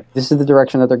 that this is the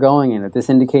direction that they're going in. That this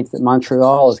indicates that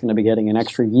Montreal is going to be getting an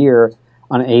extra year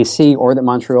on AC, or that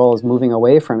Montreal is moving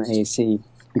away from AC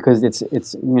because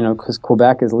because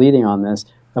Quebec is leading on this.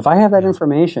 If I have that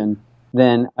information,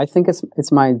 then I think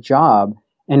it's my job.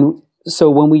 And so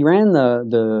when we ran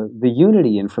the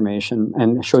Unity information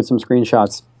and showed some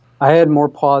screenshots, I had more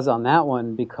pause on that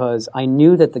one because I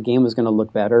knew that the game was going to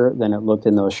look better than it looked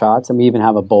in those shots. And we even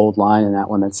have a bold line in that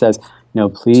one that says,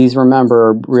 please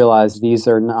realize these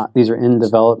are in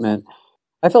development.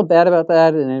 I felt bad about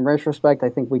that, and in retrospect, I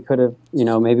think we could have,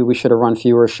 maybe we should have run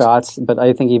fewer shots, but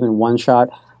I think even one shot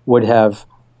would have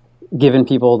given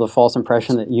people the false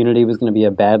impression that Unity was going to be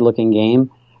a bad-looking game.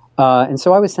 And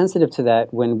so I was sensitive to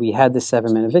that when we had this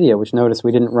 7-minute video, which notice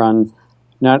we didn't run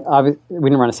we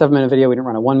didn't run a 7-minute video, we didn't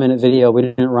run a 1-minute video, we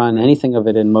didn't run anything of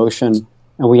it in motion,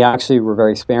 and we actually were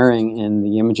very sparing in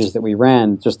the images that we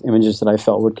ran, just images that I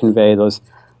felt would convey those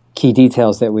key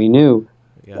details that we knew.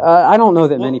 Yeah. I don't know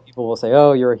that many people will say,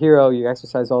 oh, you're a hero, you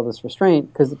exercise all this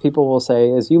restraint, because the people will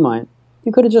say, as you might,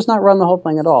 you could have just not run the whole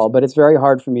thing at all. But it's very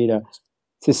hard for me to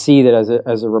see that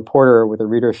as a reporter with a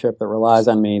readership that relies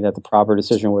on me, that the proper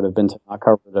decision would have been to not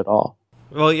cover it at all.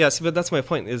 Well, yes, but that's my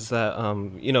point, is that,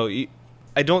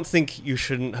 I don't think you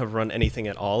shouldn't have run anything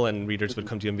at all, and readers would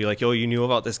come to you and be like, "Yo, you knew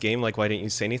about this game, like, why didn't you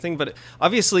say anything?" But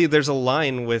obviously there's a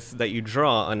line that you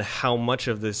draw on how much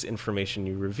of this information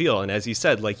you reveal, and as you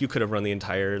said, like, you could have run the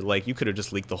entire, you could have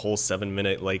just leaked the whole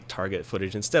 7-minute, target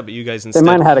footage instead, but you guys instead... They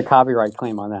might have had a copyright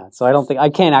claim on that, so I don't think, I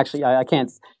can't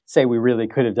say we really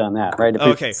could have done that, right? If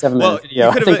okay. 7-minute video,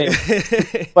 I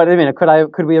think but I mean,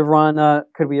 could we have run a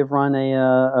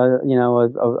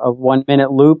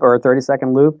 1-minute loop or a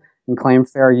 30-second loop and claim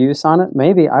fair use on it?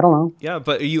 Maybe, I don't know. Yeah,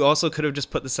 but you also could have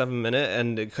just put the 7-minute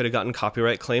and it could have gotten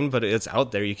copyright claimed, but it's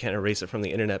out there. You can't erase it from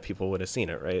the internet. People would have seen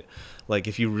it, right? Like,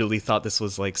 if you really thought this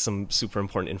was some super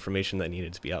important information that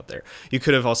needed to be out there. You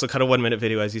could have also cut a 1-minute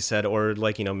video, as you said, or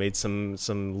made some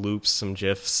loops, some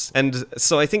GIFs. And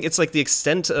so I think it's the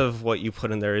extent of what you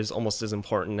put in there is almost as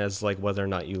important as whether or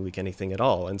not you leak anything at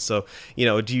all. And so,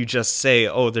 do you just say,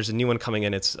 oh, there's a new one coming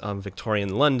in, it's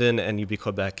Victorian London, and UB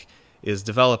Quebec is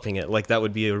developing it? That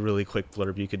would be a really quick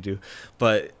blurb you could do.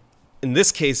 But in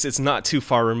this case, it's not too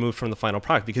far removed from the final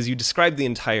product, because you described the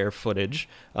entire footage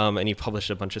and you published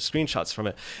a bunch of screenshots from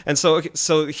it. And so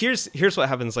here's what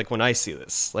happens when I see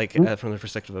this, from the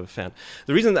perspective of a fan.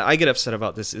 The reason that I get upset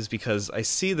about this is because I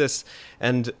see this,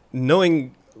 and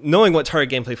knowing what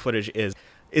target gameplay footage is,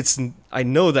 I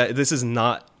know that this is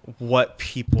not what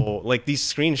people these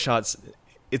screenshots.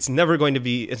 It's never going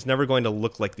to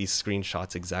look like these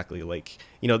screenshots exactly. Like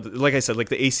I said,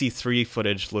 the AC3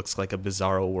 footage looks like a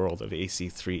bizarro world of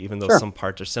AC3, even though some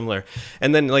parts are similar.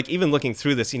 And then even looking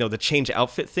through this, the change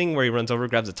outfit thing where he runs over,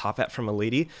 grabs a top hat from a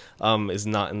lady, is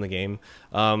not in the game.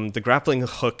 The grappling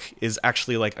hook is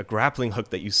actually a grappling hook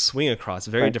that you swing across,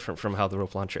 very different from how the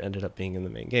rope launcher ended up being in the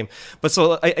main game. But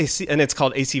so I see, and it's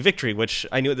called AC Victory, which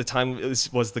I knew at the time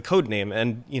was the code name.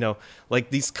 And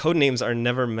these code names are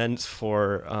never meant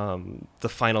for the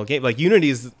final game.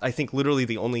 Unity is, I think, literally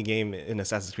the only game in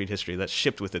Assassin's Creed history that's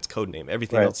shipped with its code name.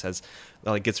 Everything else has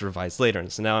gets revised later.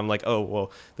 And so now I'm oh,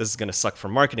 well, this is going to suck for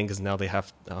marketing, because now they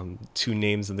have 2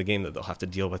 names in the game that they'll have to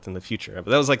deal with in the future.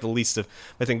 But that was the least of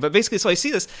my thing. But basically, so I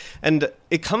see this, and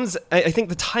it comes, I think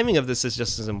the timing of this is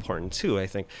just as important too, I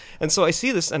think. And so I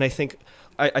see this, and I think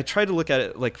I try to look at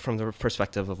it from the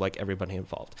perspective of everybody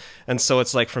involved. And so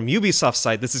it's from Ubisoft's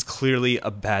side, this is clearly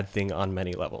a bad thing on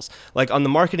many levels. On the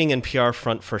marketing and PR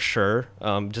front, for sure,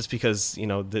 just because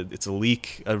it's a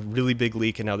leak, a really big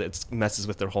leak, and now that it messes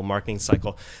with their whole marketing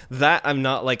cycle. That I'm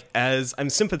not I'm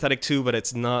sympathetic to, but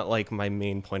it's not my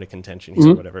main point of contention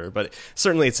here or whatever. But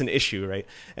certainly it's an issue, right?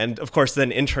 And of course,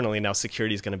 then internally now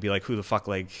security is going to be who the fuck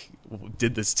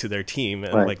did this to their team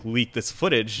and leaked this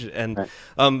footage. And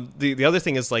the other thing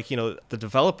thing is like, the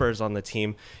developers on the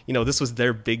team, this was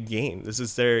their big game. This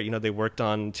is their, they worked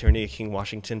on Tyranny of King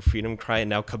Washington, Freedom Cry, and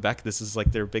now Quebec. This is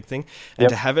like their big thing. And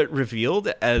to have it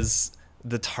revealed as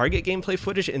the target gameplay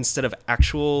footage instead of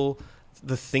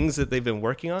the things that they've been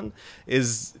working on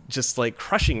is just like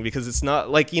crushing, because it's not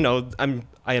like,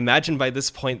 I imagine by this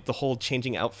point the whole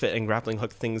changing outfit and grappling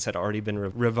hook things had already been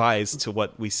revised to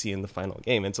what we see in the final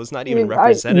game, and so it's not even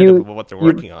representative of what they're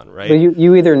working on, right? But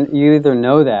you either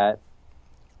know that,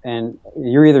 and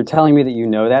you're either telling me that you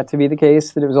know that to be the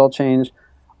case, that it was all changed,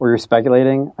 or you're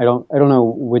speculating. I don't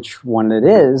know which one it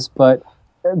is, but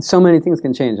so many things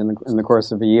can change in the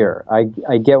course of a year.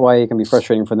 I get why it can be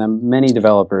frustrating for them. Many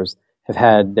developers have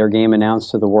had their game announced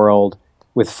to the world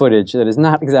with footage that is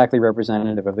not exactly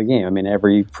representative of the game. I mean,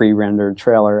 every pre-rendered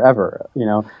trailer ever,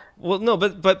 Well, no,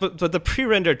 but the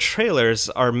pre-rendered trailers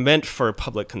are meant for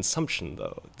public consumption,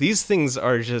 though. These things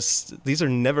these are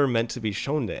never meant to be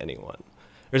shown to anyone.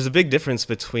 There's a big difference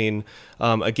between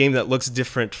a game that looks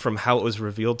different from how it was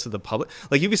revealed to the public.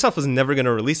 Like, Ubisoft was never going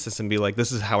to release this and be like,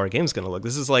 this is how our game's going to look.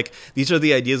 This is like, these are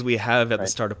the ideas we have at the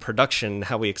start of production,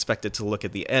 how we expect it to look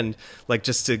at the end, like,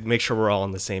 just to make sure we're all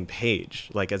on the same page,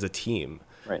 like, as a team.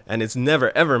 Right. And it's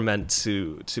never, ever meant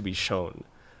to be shown,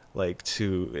 like,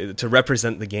 to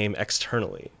represent the game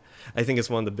externally. I think it's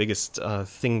one of the biggest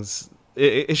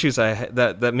issues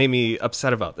that made me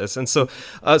upset about this. And so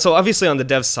obviously on the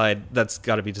dev side, that's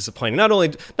got to be disappointing.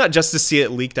 Not just to see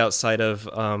it leaked outside of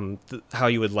how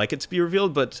you would like it to be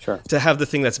revealed, but to have the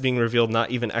thing that's being revealed not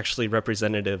even actually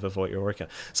representative of what you're working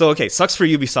on. So okay, sucks for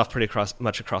Ubisoft pretty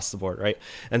much across the board, right?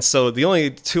 And so the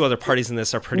only two other parties in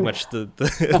this are pretty much the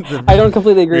I don't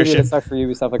completely agree with you. It sucks for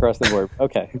Ubisoft across the board.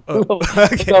 Okay,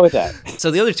 let's go with that.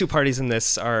 So the other two parties in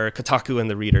this are Kotaku and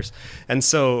the readers. And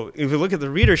so if you look at the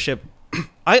readership,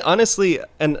 I honestly,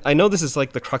 and I know this is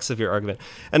like the crux of your argument,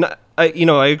 and I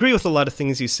agree with a lot of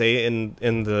things you say in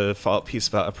the follow-up piece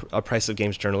about a price of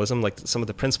games journalism, like some of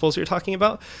the principles you're talking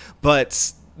about,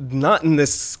 but not in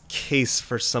this case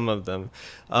for some of them.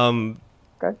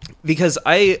 Because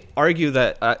I argue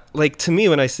that, like, to me,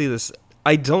 when I see this,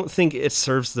 I don't think it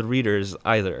serves the readers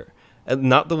either. And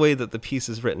not the way that the piece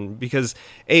is written, because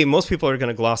most people are going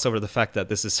to gloss over the fact that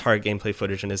this is hard gameplay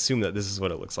footage and assume that this is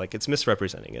what it looks like. It's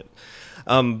misrepresenting it.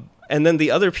 And then the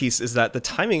other piece is that the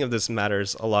timing of this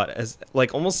matters a lot, as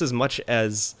like almost as much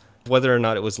as whether or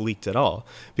not it was leaked at all,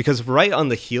 because right on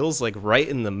the heels, like right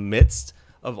in the midst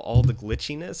of all the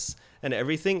glitchiness and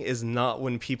everything, is not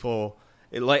when people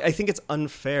I think it's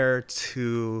unfair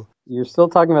to. You're still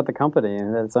talking about the company,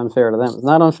 and it's unfair to them. It's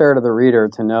not unfair to the reader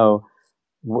to know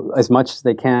as much as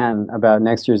they can about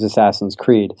next year's Assassin's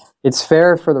Creed. It's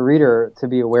fair for the reader to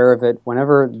be aware of it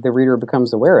whenever the reader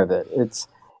becomes aware of it. It's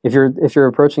if you're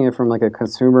approaching it from like a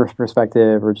consumer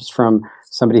perspective or just from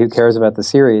somebody who cares about the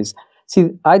series.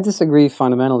 See, I disagree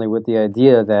fundamentally with the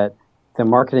idea that the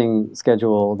marketing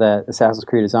schedule that Assassin's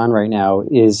Creed is on right now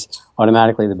is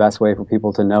automatically the best way for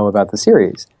people to know about the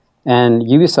series. And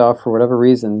Ubisoft, for whatever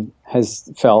reason,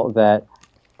 has felt that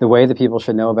the way that people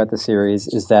should know about the series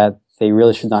is that they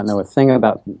really should not know a thing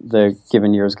about the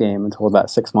given year's game until about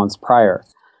 6 months prior.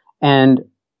 And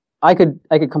I could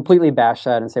completely bash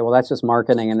that and say, well, that's just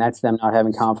marketing and that's them not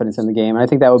having confidence in the game. And I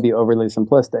think that would be overly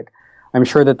simplistic. I'm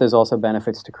sure that there's also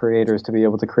benefits to creators to be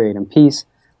able to create in peace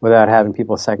without having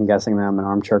people second-guessing them and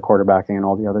armchair quarterbacking and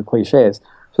all the other cliches.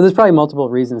 So there's probably multiple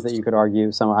reasons that you could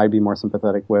argue. Some I'd be more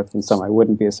sympathetic with and some I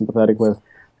wouldn't be as sympathetic with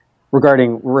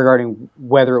regarding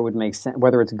whether it would make sense,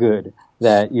 whether it's good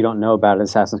that you don't know about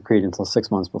Assassin's Creed until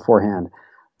 6 months beforehand.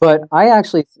 But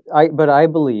I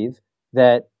believe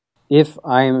that if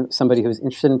I'm somebody who's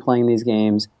interested in playing these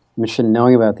games, interested in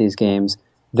knowing about these games,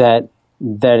 that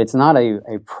it's not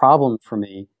a problem for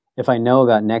me if I know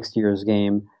about next year's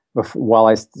game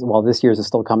while this year's is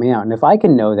still coming out. And if I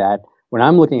can know that when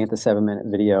I'm looking at the 7-minute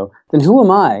video, then who am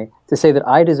I to say that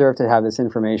I deserve to have this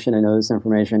information and know this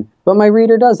information, but my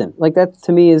reader doesn't? Like, that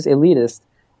to me is elitist,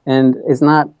 and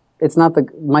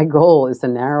my goal is to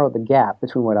narrow the gap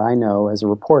between what I know as a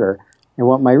reporter and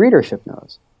what my readership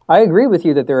knows. I agree with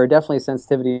you that there are definitely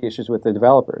sensitivity issues with the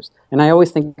developers, and I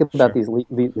always think about these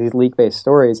leak-based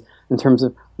stories in terms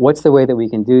of what's the way that we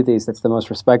can do these that's the most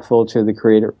respectful to the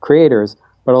creators,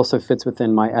 but also fits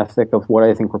within my ethic of what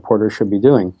I think reporters should be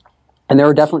doing. And there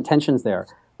are definite tensions there.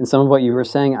 And some of what you were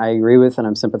saying I agree with and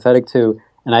I'm sympathetic to,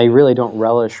 and I really don't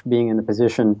relish being in the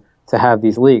position to have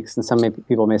these leaks. And some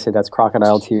people may say that's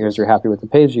crocodile tears, you're happy with the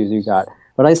page views you got.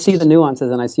 But I see the nuances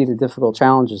and I see the difficult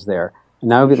challenges there.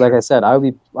 And I would be, like I said, I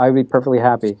would be perfectly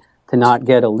happy to not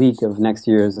get a leak of next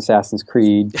year's Assassin's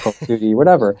Creed, Call of Duty,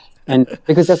 whatever. And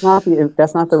because that's not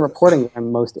the reporting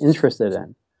I'm most interested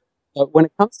in. But when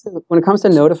it comes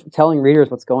to telling readers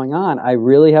what's going on, I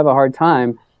really have a hard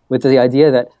time with the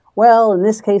idea that, well, in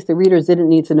this case, the readers didn't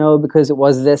need to know because it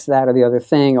was this, that, or the other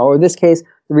thing, or in this case,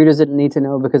 the readers didn't need to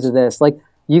know because of this. Like,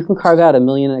 you can carve out a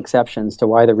million exceptions to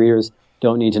why the readers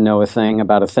don't need to know a thing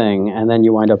about a thing, and then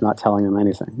you wind up not telling them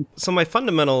anything. So my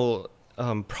fundamental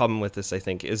problem with this, I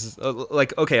think, is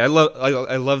like, okay, I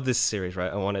love this series,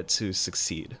 right? I want it to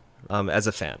succeed as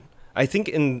a fan. I think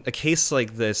in a case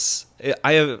like this,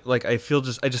 I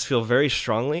just feel very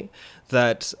strongly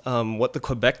that what the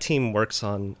Quebec team works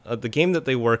on, the game that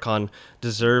they work on,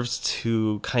 deserves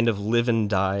to kind of live and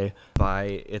die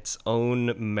by its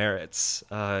own merits,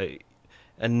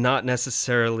 and not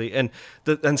necessarily.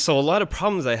 And so a lot of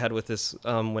problems I had with this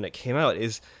when it came out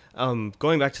is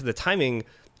going back to the timing.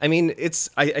 I mean,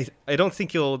 I don't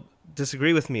think you'll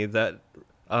disagree with me that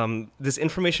this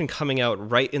information coming out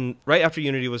right after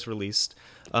Unity was released,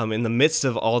 in the midst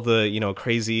of all the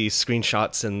crazy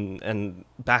screenshots and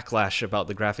backlash about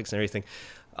the graphics and everything,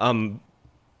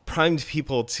 primed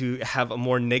people to have a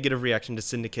more negative reaction to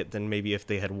Syndicate than maybe if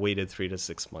they had waited 3 to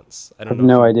 6 months. I have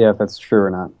no idea if that's true or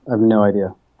not. I have no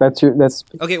idea. That's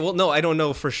okay. Well, no, I don't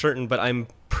know for certain, but I'm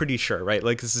pretty sure, right?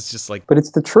 Like, this is just like. But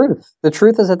it's the truth. The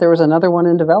truth is that there was another one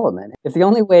in development. If the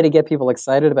only way to get people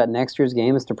excited about next year's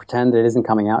game is to pretend it isn't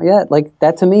coming out yet, like,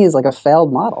 that to me is like a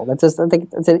failed model. I think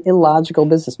it's an illogical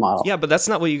business model. Yeah, but that's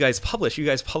not what you guys published. You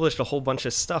guys published a whole bunch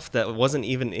of stuff that wasn't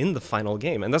even in the final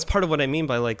game, and that's part of what I mean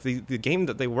by like the game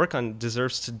that they work on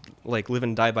deserves to like live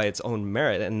and die by its own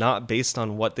merit and not based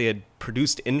on what they had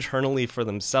produced internally for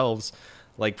themselves.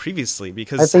 Like previously,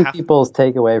 because I think people's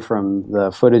takeaway from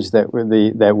the footage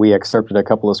that we excerpted a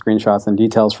couple of screenshots and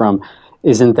details from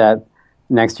isn't that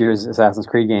next year's Assassin's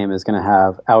Creed game is going to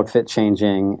have outfit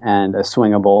changing and a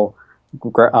swingable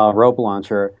rope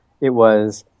launcher.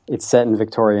 It's set in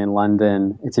Victorian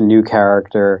London. It's a new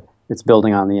character. It's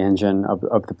building on the engine of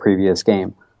the previous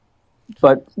game.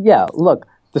 But yeah, look,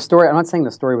 the story. I'm not saying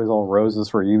the story was all roses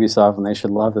for Ubisoft and they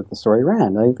should love that the story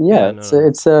ran.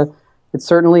 It's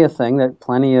certainly a thing that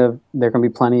there can be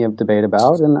plenty of debate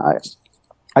about, and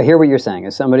I hear what you're saying.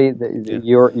 As somebody that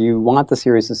you want the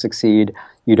series to succeed,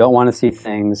 you don't want to see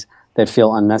things that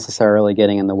feel unnecessarily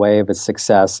getting in the way of its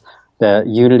success. That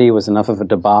Unity was enough of a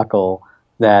debacle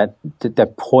that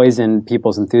poisoned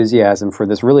people's enthusiasm for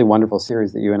this really wonderful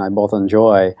series that you and I both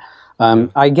enjoy.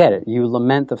 I get it. You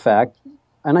lament the fact,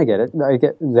 and I get it. I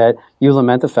get that you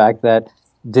lament the fact that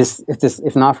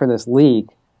if not for this leak,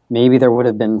 maybe there would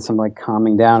have been some like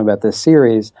calming down about this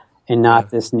series and not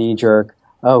this knee-jerk,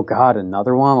 oh God,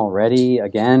 another one already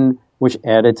again, which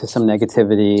added to some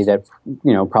negativity that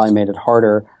probably made it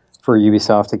harder for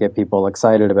Ubisoft to get people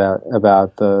excited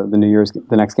about the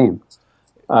next game.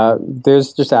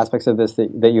 There's just aspects of this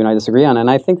that you and I disagree on, and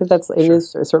I think it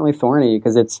is certainly thorny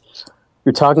because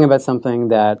you're talking about something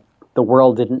that the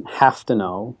world didn't have to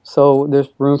know, so there's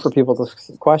room for people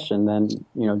to question. Then,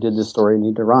 did this story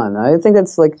need to run? I think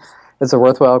it's a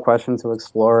worthwhile question to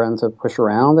explore and to push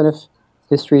around. And if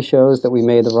history shows that we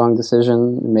made the wrong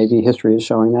decision, maybe history is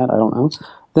showing that. I don't know.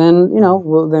 Then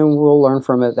we'll learn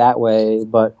from it that way.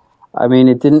 But I mean,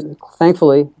 it didn't.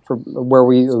 Thankfully, for where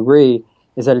we agree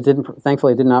is that it didn't.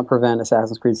 Thankfully, it did not prevent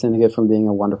Assassin's Creed Syndicate from being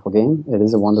a wonderful game. It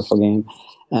is a wonderful game,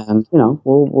 and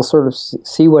we'll sort of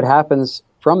see what happens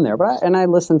from there. But I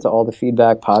listen to all the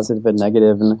feedback, positive and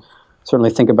negative, and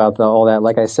certainly think about all that.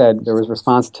 Like I said, there was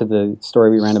response to the story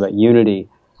we ran about Unity,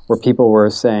 where people were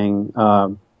saying,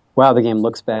 "Wow, the game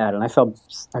looks bad," and I felt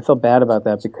bad about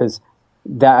that because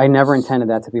I never intended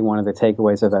that to be one of the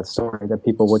takeaways of that story. That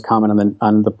people would comment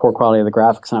on the poor quality of the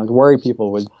graphics, and I was worried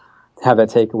people would have that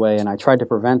takeaway, and I tried to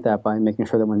prevent that by making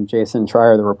sure that when Jason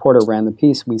Schreier, the reporter, ran the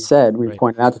piece, we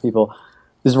pointed out to people,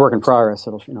 "This is work in progress.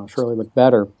 It'll surely look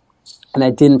better." And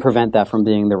that didn't prevent that from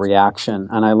being the reaction.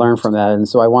 And I learned from that. And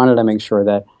so I wanted to make sure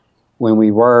that when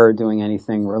we were doing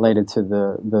anything related to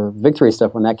the victory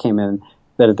stuff, when that came in,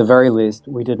 that at the very least,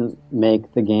 we didn't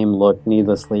make the game look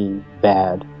needlessly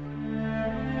bad.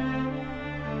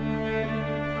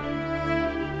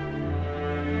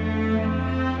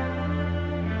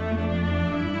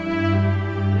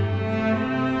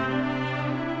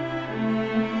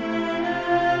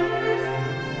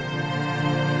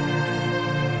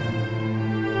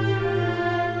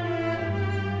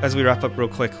 As we wrap up real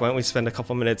quick, why don't we spend a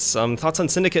couple minutes, thoughts on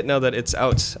Syndicate now that it's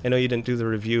out? I know you didn't do the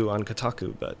review on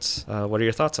Kotaku, but what are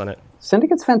your thoughts on it?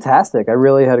 Syndicate's fantastic. I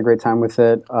really had a great time with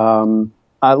it.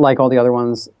 Like all the other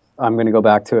ones, I'm going to go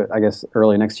back to it, I guess,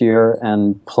 early next year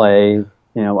and play,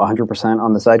 100%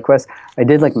 on the side quests. I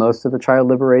did like most of the child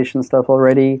liberation stuff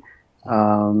already,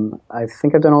 I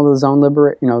think I've done all the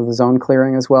the zone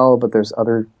clearing as well, but there's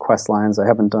other quest lines I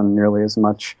haven't done nearly as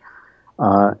much.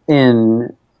 I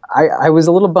was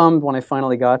a little bummed when I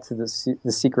finally got to the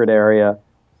secret area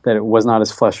that it was not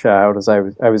as fleshed out as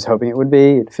I was hoping it would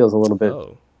be. It feels a little bit,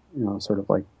 sort of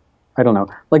like, I don't know,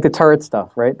 like the turret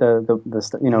stuff, right? You know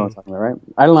what I'm talking about, right?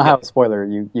 I don't know how spoiler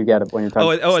you get it when you're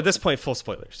talking. Oh, at this point, full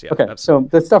spoilers. Yeah. Okay, Absolutely.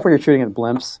 so the stuff where you're shooting at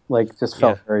blimps, like, just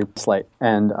felt very slight,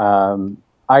 and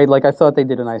I thought they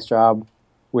did a nice job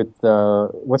with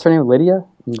what's her name, Lydia?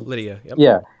 Lydia. Yep.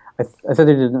 Yeah, I thought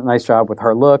they did a nice job with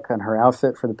her look and her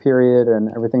outfit for the period and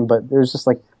everything, but it was just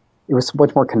like, it was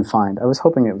much more confined. I was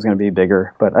hoping it was going to be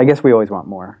bigger, but I guess we always want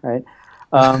more, right?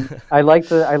 I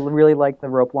really liked the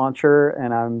rope launcher,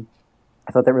 and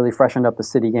I thought that really freshened up the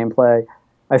city gameplay.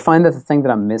 I find that the thing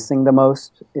that I'm missing the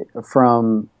most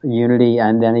from Unity,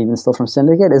 and then even still from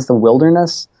Syndicate, is the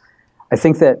wilderness. I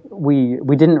think that we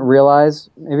didn't realize,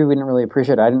 maybe we didn't really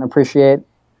appreciate, I didn't appreciate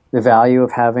the value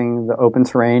of having the open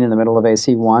terrain in the middle of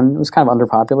AC1. It was kind of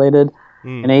underpopulated.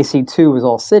 And AC2 was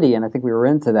all city, and I think we were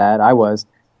into that. I was.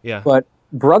 Yeah. But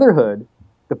Brotherhood,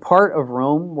 the part of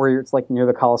Rome where it's like near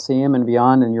the Colosseum and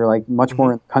beyond, and you're like much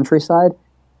more in the countryside,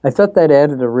 I thought that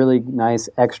added a really nice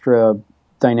extra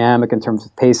dynamic in terms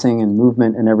of pacing and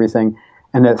movement and everything.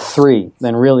 And that 3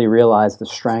 then really realized the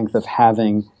strength of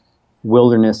having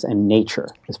wilderness and nature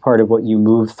as part of what you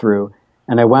move through.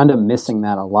 And I wound up missing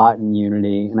that a lot in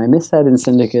Unity, and I miss that in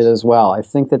Syndicate as well. I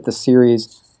think that the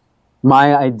series,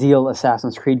 my ideal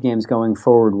Assassin's Creed games going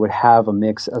forward, would have a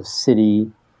mix of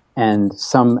city and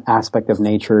some aspect of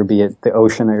nature, be it the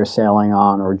ocean that you're sailing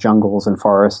on or jungles and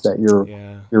forests that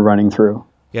you're running through.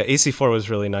 Yeah, AC4 was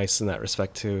really nice in that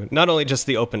respect too. Not only just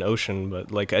the open ocean,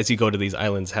 but like as you go to these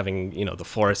islands, having the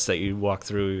forests that you walk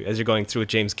through as you're going through with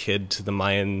James Kidd to the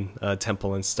Mayan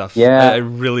temple and stuff. Yeah, I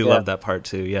really love that part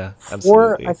too. Yeah,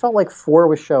 absolutely. I felt like 4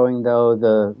 was showing though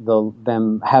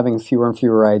them having fewer and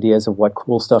fewer ideas of what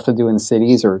cool stuff to do in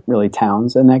cities or really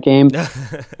towns in that game,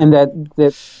 and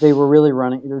that they were really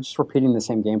they're just repeating the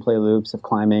same gameplay loops of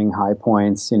climbing high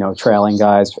points, trailing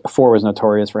guys. 4 was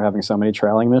notorious for having so many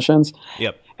trailing missions.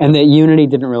 Yep. And that Unity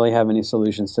didn't really have any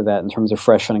solutions to that in terms of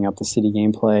freshening up the city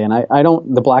gameplay.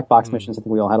 And the black box missions, I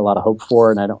think we all had a lot of hope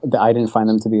for, and I didn't find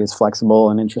them to be as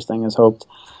flexible and interesting as hoped.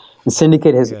 And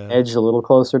Syndicate has edged a little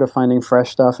closer to finding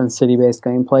fresh stuff in city-based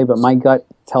gameplay, but my gut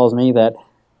tells me that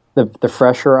the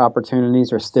fresher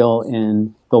opportunities are still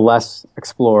in the less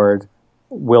explored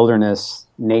wilderness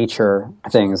nature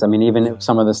things. I mean, even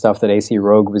some of the stuff that AC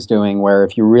Rogue was doing, where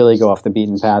if you really go off the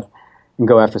beaten path and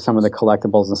go after some of the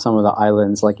collectibles and some of the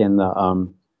islands, like in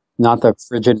the not the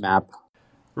frigid map,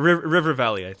 River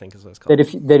Valley, I think is what it's called.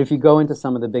 That if you go into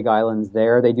some of the big islands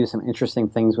there, they do some interesting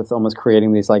things with almost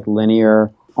creating these like linear,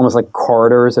 almost like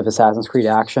corridors of Assassin's Creed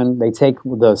action. They take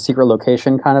the secret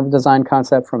location kind of design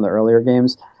concept from the earlier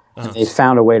games, and they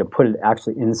found a way to put it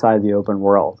actually inside the open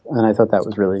world. And I thought that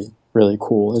was really, really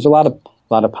cool. There's a lot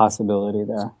of possibility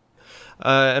there.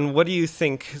 And what do you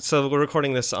think? So we're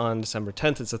recording this on December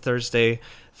 10th. It's a Thursday.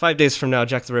 5 days from now,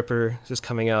 Jack the Ripper is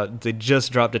coming out. They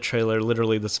just dropped a trailer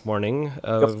literally this morning,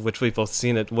 which we've both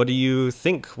seen it. What do you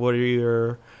think? What are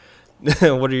your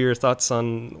what are your thoughts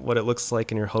on what it looks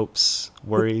like and your hopes,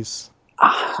 worries?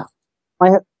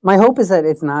 My hope is that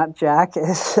it's not Jack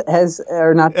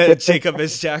or not Jacob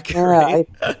as Jack. Yeah, right?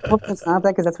 I hope it's not that,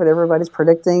 because that's what everybody's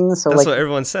predicting. So that's what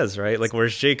everyone says, right? Like,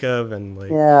 where's Jacob? And like,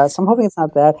 yeah, so I'm hoping it's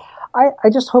not that. I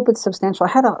just hope it's substantial. I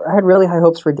had really high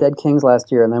hopes for Dead Kings last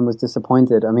year, and then was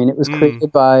disappointed. I mean, it was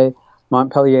created by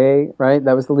Montpellier, right?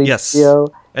 That was the lead studio.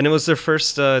 And it was their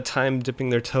first time dipping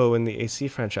their toe in the AC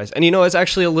franchise. And I was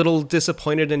actually a little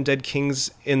disappointed in Dead Kings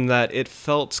in that it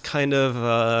felt kind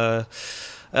of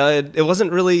it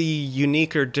wasn't really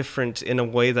unique or different in a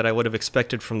way that I would have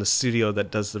expected from the studio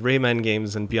that does the Rayman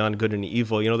games and Beyond Good and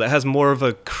Evil. That has more of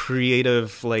a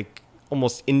creative, like,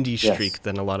 almost indie streak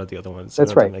than a lot of the other ones.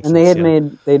 That's right. And they'd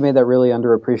made that really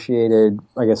underappreciated,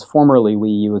 I guess, formerly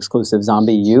Wii U exclusive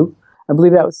Zombie U. I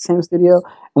believe that was the same studio.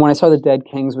 And when I saw that Dead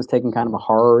Kings was taking kind of a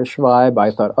horror-ish vibe, I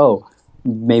thought, oh,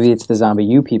 maybe it's the Zombie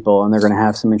U people, and they're going to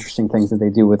have some interesting things that they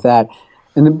do with that.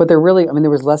 But there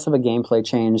was less of a gameplay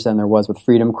change than there was with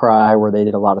Freedom Cry, where they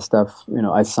did a lot of stuff,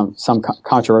 some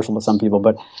controversial to some people,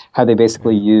 but how they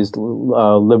basically used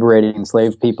liberating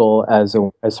enslaved people as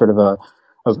sort of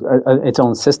its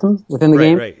own system within the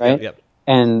game, right? Yep.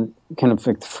 And kind of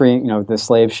like freeing, the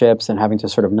slave ships and having to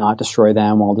sort of not destroy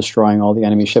them while destroying all the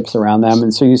enemy ships around them.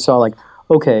 And so you saw, like,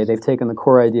 okay, they've taken the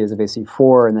core ideas of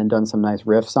AC4 and then done some nice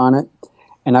riffs on it.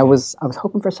 And I was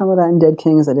hoping for some of that in Dead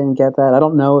Kings. I didn't get that. I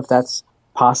don't know if that's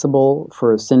possible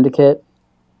for Syndicate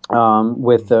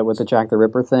with the Jack the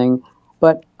Ripper thing.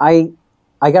 But I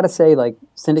got to say, like,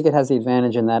 Syndicate has the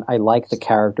advantage in that I like the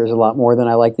characters a lot more than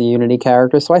I like the Unity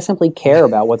characters. So I simply care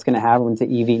about what's going to happen to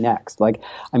Eevee next. Like,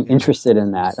 I'm interested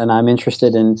in that, and I'm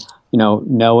interested in, you know,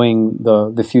 knowing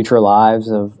the future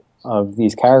lives of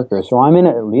these characters. So I'm in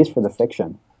it at least for the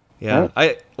fiction. Yeah,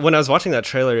 right? when I was watching that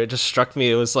trailer, it just struck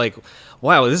me. It was like,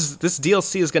 wow, this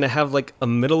DLC is going to have like a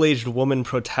middle-aged woman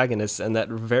protagonist, and that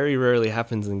very rarely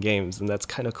happens in games, and that's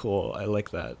kind of cool. I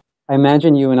like that. I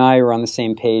imagine you and I are on the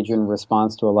same page in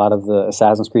response to a lot of the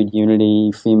Assassin's Creed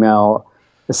Unity female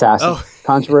assassin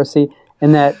controversy,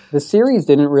 and that the series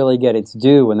didn't really get its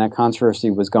due when that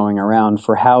controversy was going around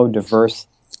for how diverse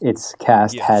its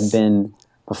cast had been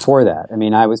before that. I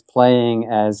mean, I was playing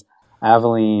as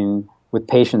Aveline with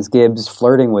Patience Gibbs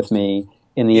flirting with me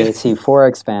in the AC4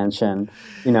 expansion,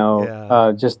 you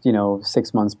know, just, you know,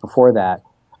 6 months before that.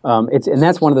 And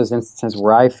that's one of those instances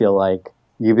where I feel like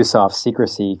Ubisoft's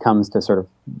secrecy comes to sort of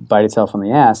bite itself on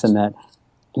the ass, and that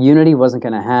Unity wasn't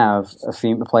going to have a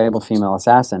playable female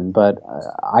assassin, but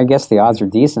I guess the odds are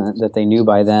decent that they knew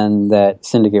by then that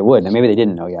Syndicate would. And maybe they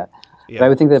didn't know yet. Yeah. But I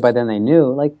would think that by then they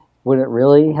knew. Like, would it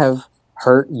really have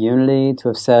hurt Unity to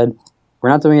have said, we're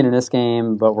not doing it in this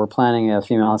game, but we're planning a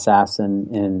female assassin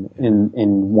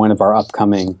in one of our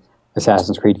upcoming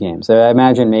Assassin's Creed games? So I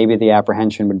imagine maybe the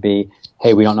apprehension would be,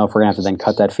 hey, we don't know if we're going to have to then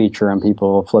cut that feature and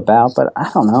people flip out. But I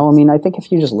don't know. I mean, I think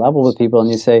if you just level with people and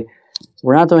you say,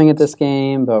 we're not doing it this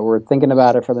game, but we're thinking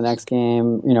about it for the next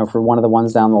game, you know, for one of the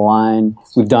ones down the line.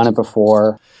 We've done it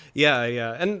before. Yeah,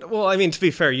 yeah. And, well, I mean, to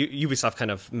be fair, Ubisoft kind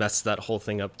of messed that whole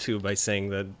thing up, too, by saying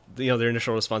that, you know, their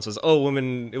initial response was, oh,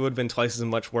 women, it would have been twice as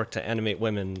much work to animate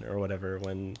women or whatever.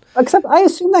 When Except I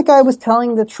assume that guy was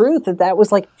telling the truth, that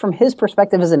was, like, from his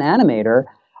perspective as an animator,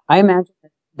 I imagine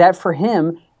that for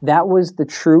him, that was the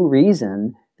true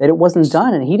reason that it wasn't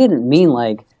done. And he didn't mean,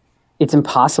 like, it's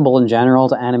impossible in general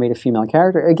to animate a female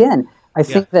character. Again, I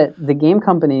think that the game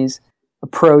company's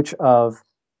approach of,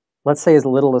 let's say, as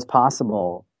little as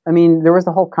possible. I mean, there was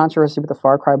the whole controversy with the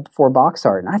Far Cry 4 box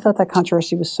art, and I thought that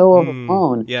controversy was so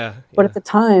overblown. But at the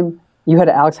time, you had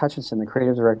Alex Hutchinson, the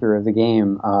creative director of the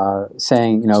game,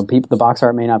 saying, you know, the box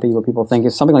art may not be what people think.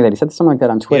 It's something like that. He said something like that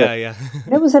on Twitter.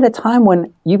 And it was at a time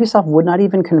when Ubisoft would not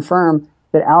even confirm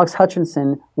that Alex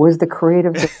Hutchinson was the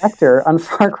creative director on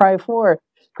Far Cry 4.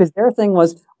 Because their thing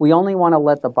was, we only want to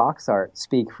let the box art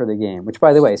speak for the game. Which,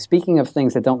 by the way, speaking of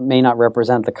things that may not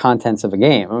represent the contents of a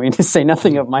game, I mean, to say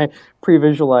nothing of my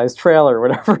pre-visualized trailer or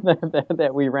whatever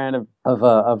that we ran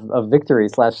of Victory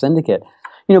 / Syndicate.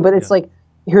 You know, but it's like,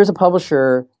 here's a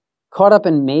publisher caught up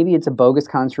in, maybe it's a bogus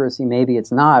controversy, maybe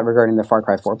it's not, regarding the Far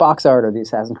Cry 4 box art or the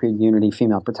Assassin's Creed Unity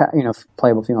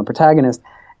playable female protagonist.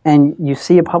 And you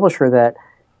see a publisher that,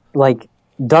 like,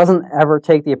 doesn't ever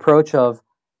take the approach of,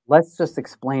 let's just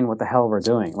explain what the hell we're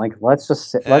doing. Like, let's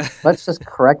just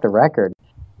correct the record.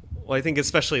 Well, I think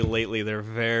especially lately, they're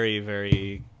very,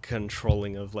 very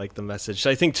controlling of, like, the message.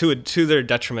 I think to their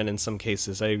detriment in some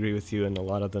cases. I agree with you in a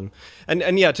lot of them.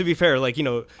 And yeah, to be fair, like, you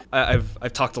know,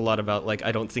 I've talked a lot about, like,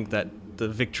 I don't think that the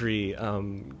Victory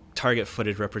target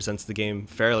footage represents the game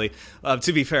fairly.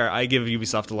 To be fair, I give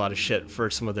Ubisoft a lot of shit for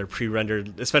some of their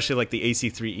pre-rendered, especially like the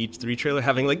AC3 trailer,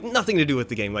 having like nothing to do with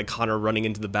the game, like Connor running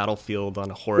into the battlefield on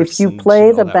a horse. If you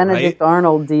play the Benedict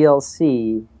Arnold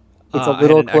DLC, it's a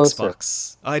little closer.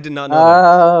 Xbox. I did not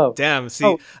know that. Damn,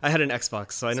 see, I had an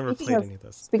Xbox, so I never played any of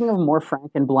those. Speaking of more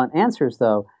frank and blunt answers,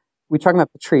 though, we were talking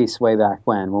about Patrice way back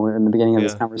when we were in the beginning of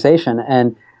this conversation,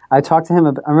 and I talked to him.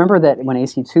 I remember that when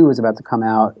AC2 was about to come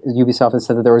out, Ubisoft had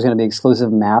said that there was going to be exclusive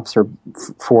maps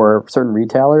for certain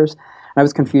retailers. And I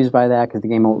was confused by that because the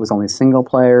game was only single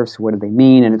player, so what did they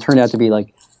mean? And it turned out to be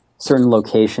like certain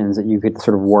locations that you could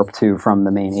sort of warp to from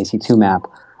the main AC2 map.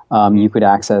 You could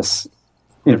access...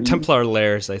 Templar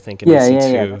Lairs, I think, in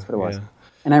AC2. Yeah, that's what it was. Yeah.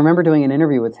 And I remember doing an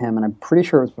interview with him, and I'm pretty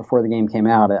sure it was before the game came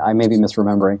out. I may be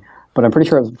misremembering, but I'm pretty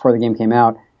sure it was before the game came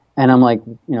out. And I'm like,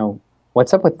 you know,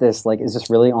 what's up with this? Like, is this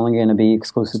really only going to be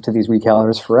exclusive to these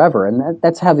retailers forever? And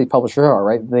that's how these publishers are,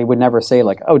 right? They would never say,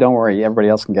 like, oh, don't worry, everybody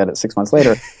else can get it 6 months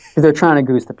later, because they're trying to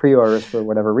goose the pre-orders for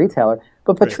whatever retailer.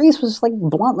 But Patrice was just, like,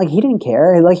 blunt. Like, he didn't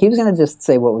care. Like, he was going to just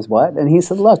say what was what. And he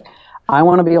said, look, I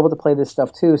want to be able to play this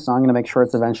stuff too, so I'm going to make sure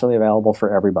it's eventually available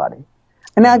for everybody.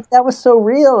 And that was so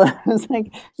real. I was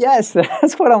like, yes,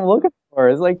 that's what I'm looking for.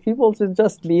 It's like people to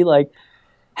just be like,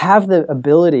 have the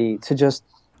ability to just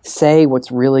say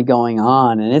what's really going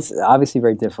on. And it's obviously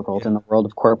very difficult in the world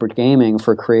of corporate gaming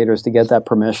for creators to get that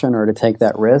permission or to take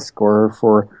that risk, or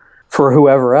for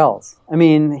whoever else. I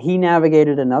mean, he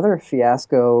navigated another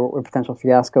fiasco or potential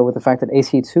fiasco with the fact that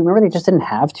AC2, remember they just didn't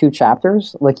have 2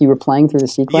 chapters? Like, you were playing through the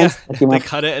sequence. Yeah, they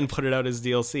cut it and put it out as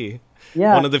DLC.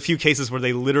 Yeah. One of the few cases where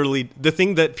they literally, the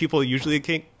thing that people usually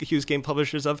accuse game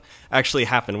publishers of actually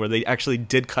happened, where they actually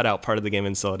did cut out part of the game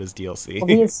and sell it as DLC. Well,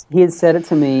 he had said it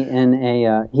to me in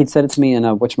a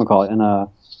whatchamacallit,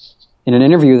 in an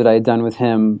interview that I had done with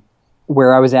him,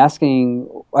 where I was asking,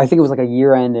 I think it was like a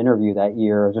year-end interview that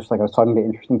year, just like I was talking to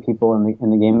interesting people in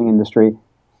the gaming industry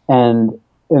and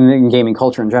in gaming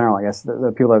culture in general, I guess,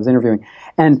 the people I was interviewing.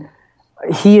 And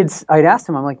I'd asked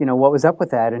him, I'm like, what was up with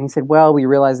that? And he said, well, we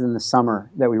realized in the summer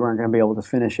that we weren't going to be able to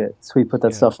finish it, so we put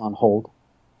that stuff on hold.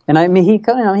 And I mean, he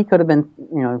could have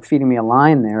been, feeding me a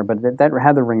line there, but that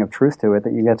had the ring of truth to it,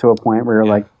 that you get to a point where you're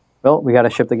like, well, we got to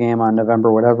ship the game on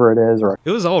November, whatever it is. Or it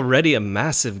was already a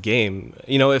massive game.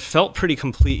 It felt pretty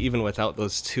complete even without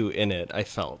those two in it, I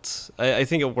felt. I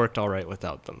think it worked all right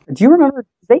without them. Do you remember,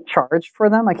 did they charged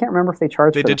for them? I can't remember if they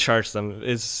charged for them. They did charge them.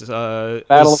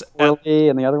 Battle of Forley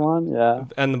and the other one? Yeah.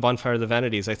 And the Bonfire of the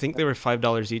Vanities. I think they were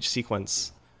 $5 each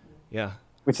sequence. Yeah.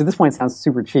 Which at this point sounds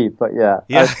super cheap, but yeah.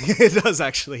 Yeah, it does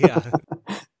actually, yeah.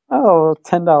 Oh,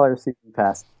 $10 season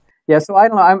pass. Yeah, so I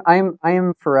don't know. I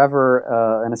am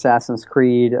forever an Assassin's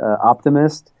Creed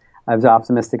optimist. I was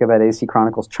optimistic about AC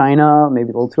Chronicles China, maybe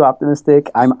a little too optimistic.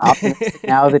 I'm optimistic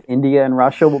now that India and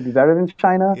Russia will be better than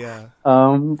China. Yeah.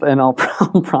 And I'll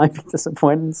probably be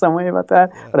disappointed in some way about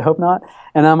that, but I hope not.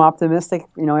 And I'm optimistic.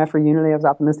 After Unity, I was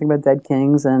optimistic about Dead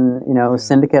Kings, and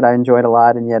Syndicate I enjoyed a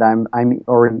lot, and yet I'm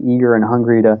already eager and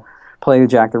hungry to play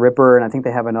Jack the Ripper, and I think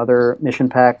they have another mission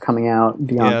pack coming out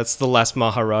beyond. Yeah, it's the last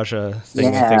Maharaja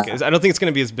thing, I think. I don't think it's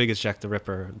going to be as big as Jack the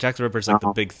Ripper. Jack the Ripper is like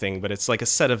the big thing, but it's like a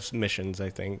set of missions,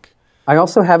 I think. I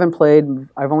also haven't played,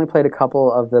 I've only played a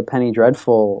couple of the Penny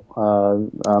Dreadful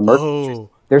merch.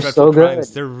 They're so good.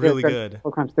 Crimes. They're really good.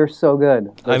 Crimes. They're so good.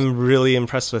 I'm really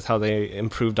impressed with how they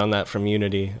improved on that from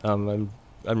Unity. I'm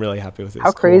really happy with it.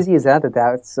 How crazy is that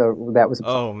that was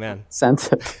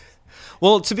sensitive?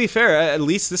 Well, to be fair, at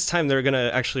least this time they're going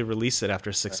to actually release it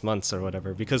after 6 months or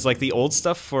whatever. Because like the old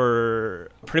stuff for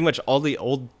pretty much all the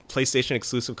old PlayStation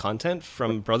exclusive content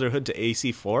from Brotherhood to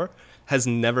AC4 has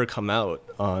never come out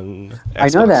on Xbox. I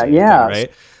know that, yeah.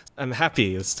 Right? I'm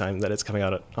happy this time that it's coming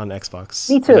out on Xbox.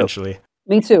 Me too. Eventually.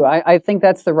 Me too. I think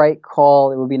that's the right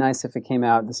call. It would be nice if it came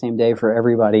out the same day for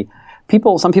everybody.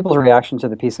 Some people's reaction to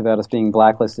the piece about us being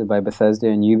blacklisted by Bethesda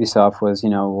and Ubisoft was,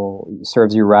 well, it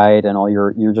serves you right, and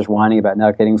you're just whining about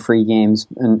not getting free games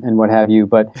and what have you.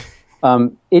 But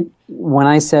when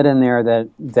I said in there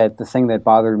that the thing that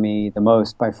bothered me the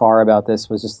most by far about this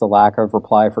was just the lack of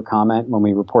reply for comment when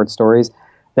we report stories,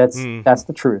 that's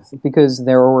the truth, because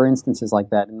there were instances like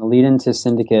that. In the lead into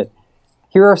Syndicate,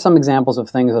 here are some examples of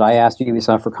things that I asked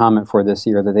Ubisoft for comment for this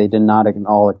year that they did not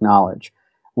all acknowledge.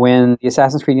 When the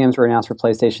Assassin's Creed games were announced for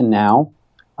PlayStation Now,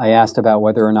 I asked about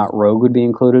whether or not Rogue would be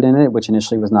included in it, which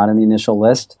initially was not in the initial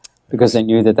list, because they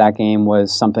knew that game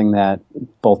was something that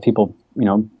both people,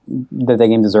 that the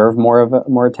game deserved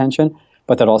more attention,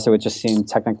 but that also it just seemed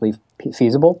technically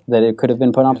feasible that it could have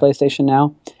been put on PlayStation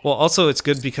Now. Well, also it's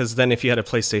good because then if you had a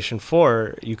PlayStation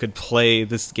 4, you could play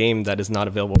this game that is not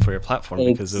available for your platform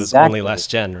because it was only last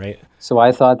gen, right? So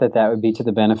I thought that would be to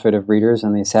the benefit of readers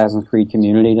and the Assassin's Creed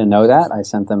community to know that. I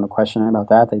sent them a question about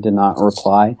that. They did not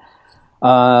reply.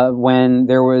 When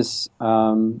there was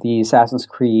the Assassin's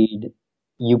Creed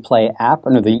Uplay app,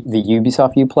 the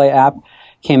Ubisoft Uplay app,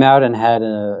 came out and had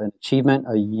an achievement,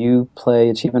 a Uplay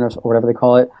achievement or whatever they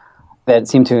call it, that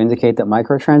seemed to indicate that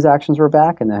microtransactions were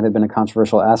back, and that had been a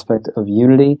controversial aspect of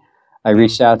Unity. I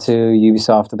reached out to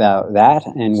Ubisoft about that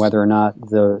and whether or not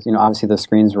obviously the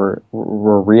screens were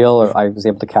real, or I was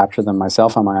able to capture them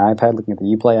myself on my iPad looking at the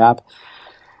Uplay app.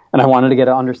 And I wanted to get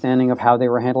an understanding of how they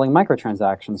were handling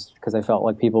microtransactions, because I felt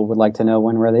like people would like to know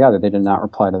one way or the other. They did not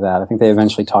reply to that. I think they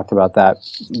eventually talked about that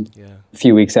a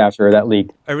few weeks after that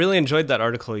leaked. I really enjoyed that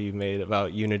article you made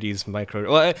about Unity's micro...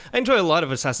 Well, I enjoy a lot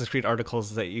of Assassin's Creed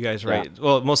articles that you guys write. Yeah.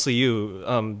 Well, mostly you,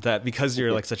 that because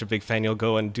you're like such a big fan, you'll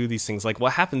go and do these things. Like,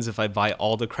 what happens if I buy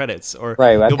all the credits? Or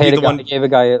right, I gave a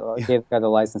guy the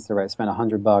license to write, spent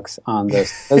 $100 on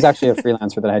this. There was actually a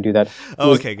freelancer that had to do that.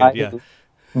 Oh, okay, good, yeah.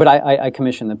 But I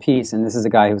commissioned the piece, and this is a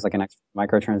guy who was like an expert in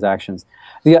microtransactions.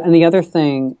 And the other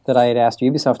thing that I had asked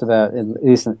Ubisoft about, at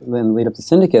least in the lead up to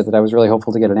Syndicate, that I was really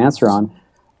hopeful to get an answer on,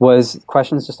 was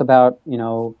questions just about,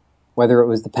 whether it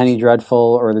was the Penny Dreadful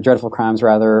or the Dreadful Crimes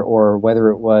rather, or whether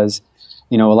it was,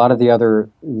 a lot of the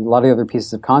other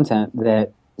pieces of content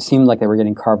that seemed like they were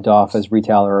getting carved off as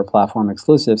retailer or platform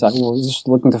exclusives. I was just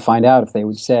looking to find out if they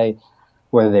would say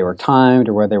whether they were timed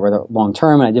or whether they were long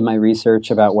term. And I did my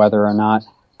research about whether or not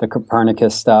the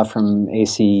Copernicus stuff from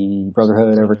AC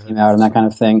Brotherhood ever came out and that kind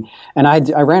of thing. And I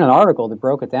ran an article that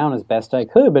broke it down as best I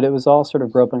could, but it was all sort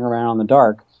of groping around in the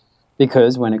dark,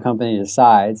 because when a company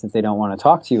decides that they don't want to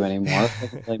talk to you anymore, it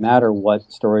doesn't really matter what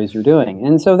stories you're doing.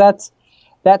 And so that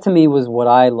to me was what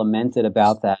I lamented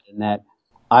about that, and that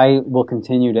I will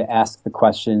continue to ask the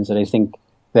questions that I think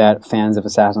that fans of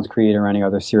Assassin's Creed or any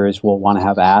other series will want to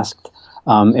have asked.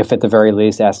 If at the very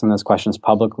least asking those questions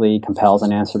publicly compels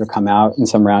an answer to come out in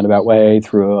some roundabout way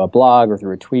through a blog or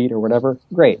through a tweet or whatever,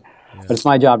 great. Yeah. But it's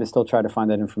my job to still try to find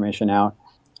that information out.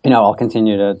 I'll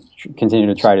continue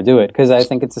to try to do it because I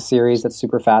think it's a series that's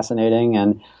super fascinating,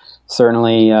 and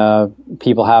certainly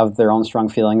people have their own strong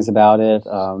feelings about it.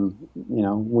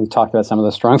 We've talked about some of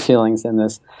the strong feelings in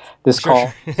this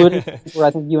call, including where I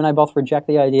think you and I both reject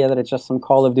the idea that it's just some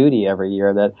Call of Duty every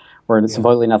year where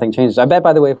supposedly nothing changes. I bet,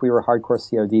 by the way, if we were hardcore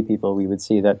COD people, we would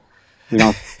see that we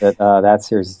don't think that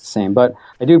series is the same. But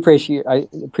I appreciate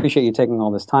you taking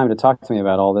all this time to talk to me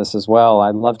about all this as well.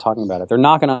 I love talking about it. They're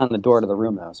knocking on the door to the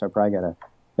room though, so I probably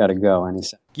gotta go any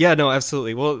second. Yeah, no,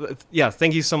 absolutely. Well, yeah,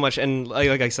 thank you so much. And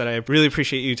like I said, I really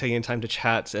appreciate you taking the time to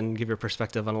chat and give your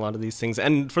perspective on a lot of these things.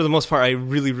 And for the most part, I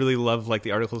really, really love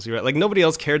the articles you write. Like nobody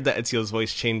else cared that Ezio's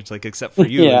voice changed, except for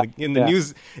you in the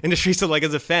news industry. So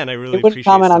as a fan, I really appreciate.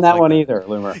 Comment on that one either,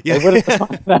 Loomer. Yeah, they wouldn't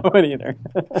comment on that one either.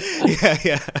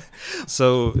 yeah.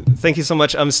 So thank you so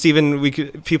much, Stephen.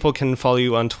 People can follow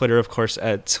you on Twitter, of course,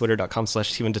 at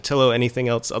twitter.com/Stephen Totilo. Anything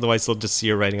else? Otherwise, they'll just see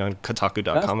your writing on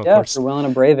Kotaku.com. Of course, if you're willing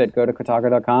to brave it, go to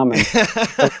Kotaku.com and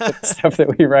stuff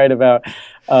that we write about,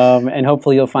 and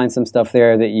hopefully you'll find some stuff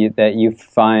there that you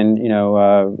find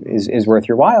is worth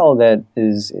your while, that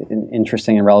is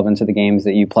interesting and relevant to the games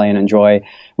that you play and enjoy.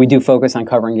 We do focus on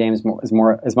covering games as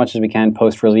much as we can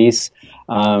post-release.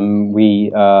 And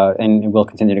we'll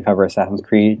continue to cover Assassin's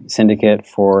Creed Syndicate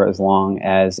for as long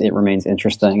as it remains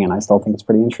interesting, and I still think it's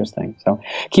pretty interesting. So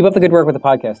keep up the good work with the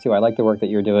podcast too. I like the work that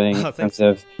you're doing in terms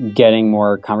of getting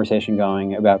more conversation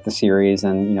going about the series,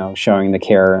 and showing the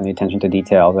care and the attention to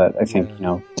detail that I think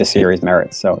the series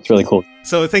merits. So it's really cool.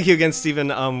 So thank you again,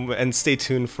 Stephen, and stay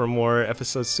tuned for more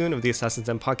episodes soon of the Assassin's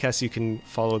Den podcast. You can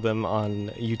follow them on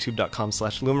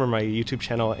youtube.com/Loomer, my YouTube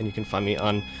channel, and you can find me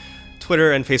on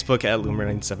Twitter and Facebook at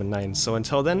Loomer979. So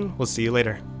until then, we'll see you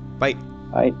later. Bye.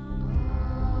 Bye.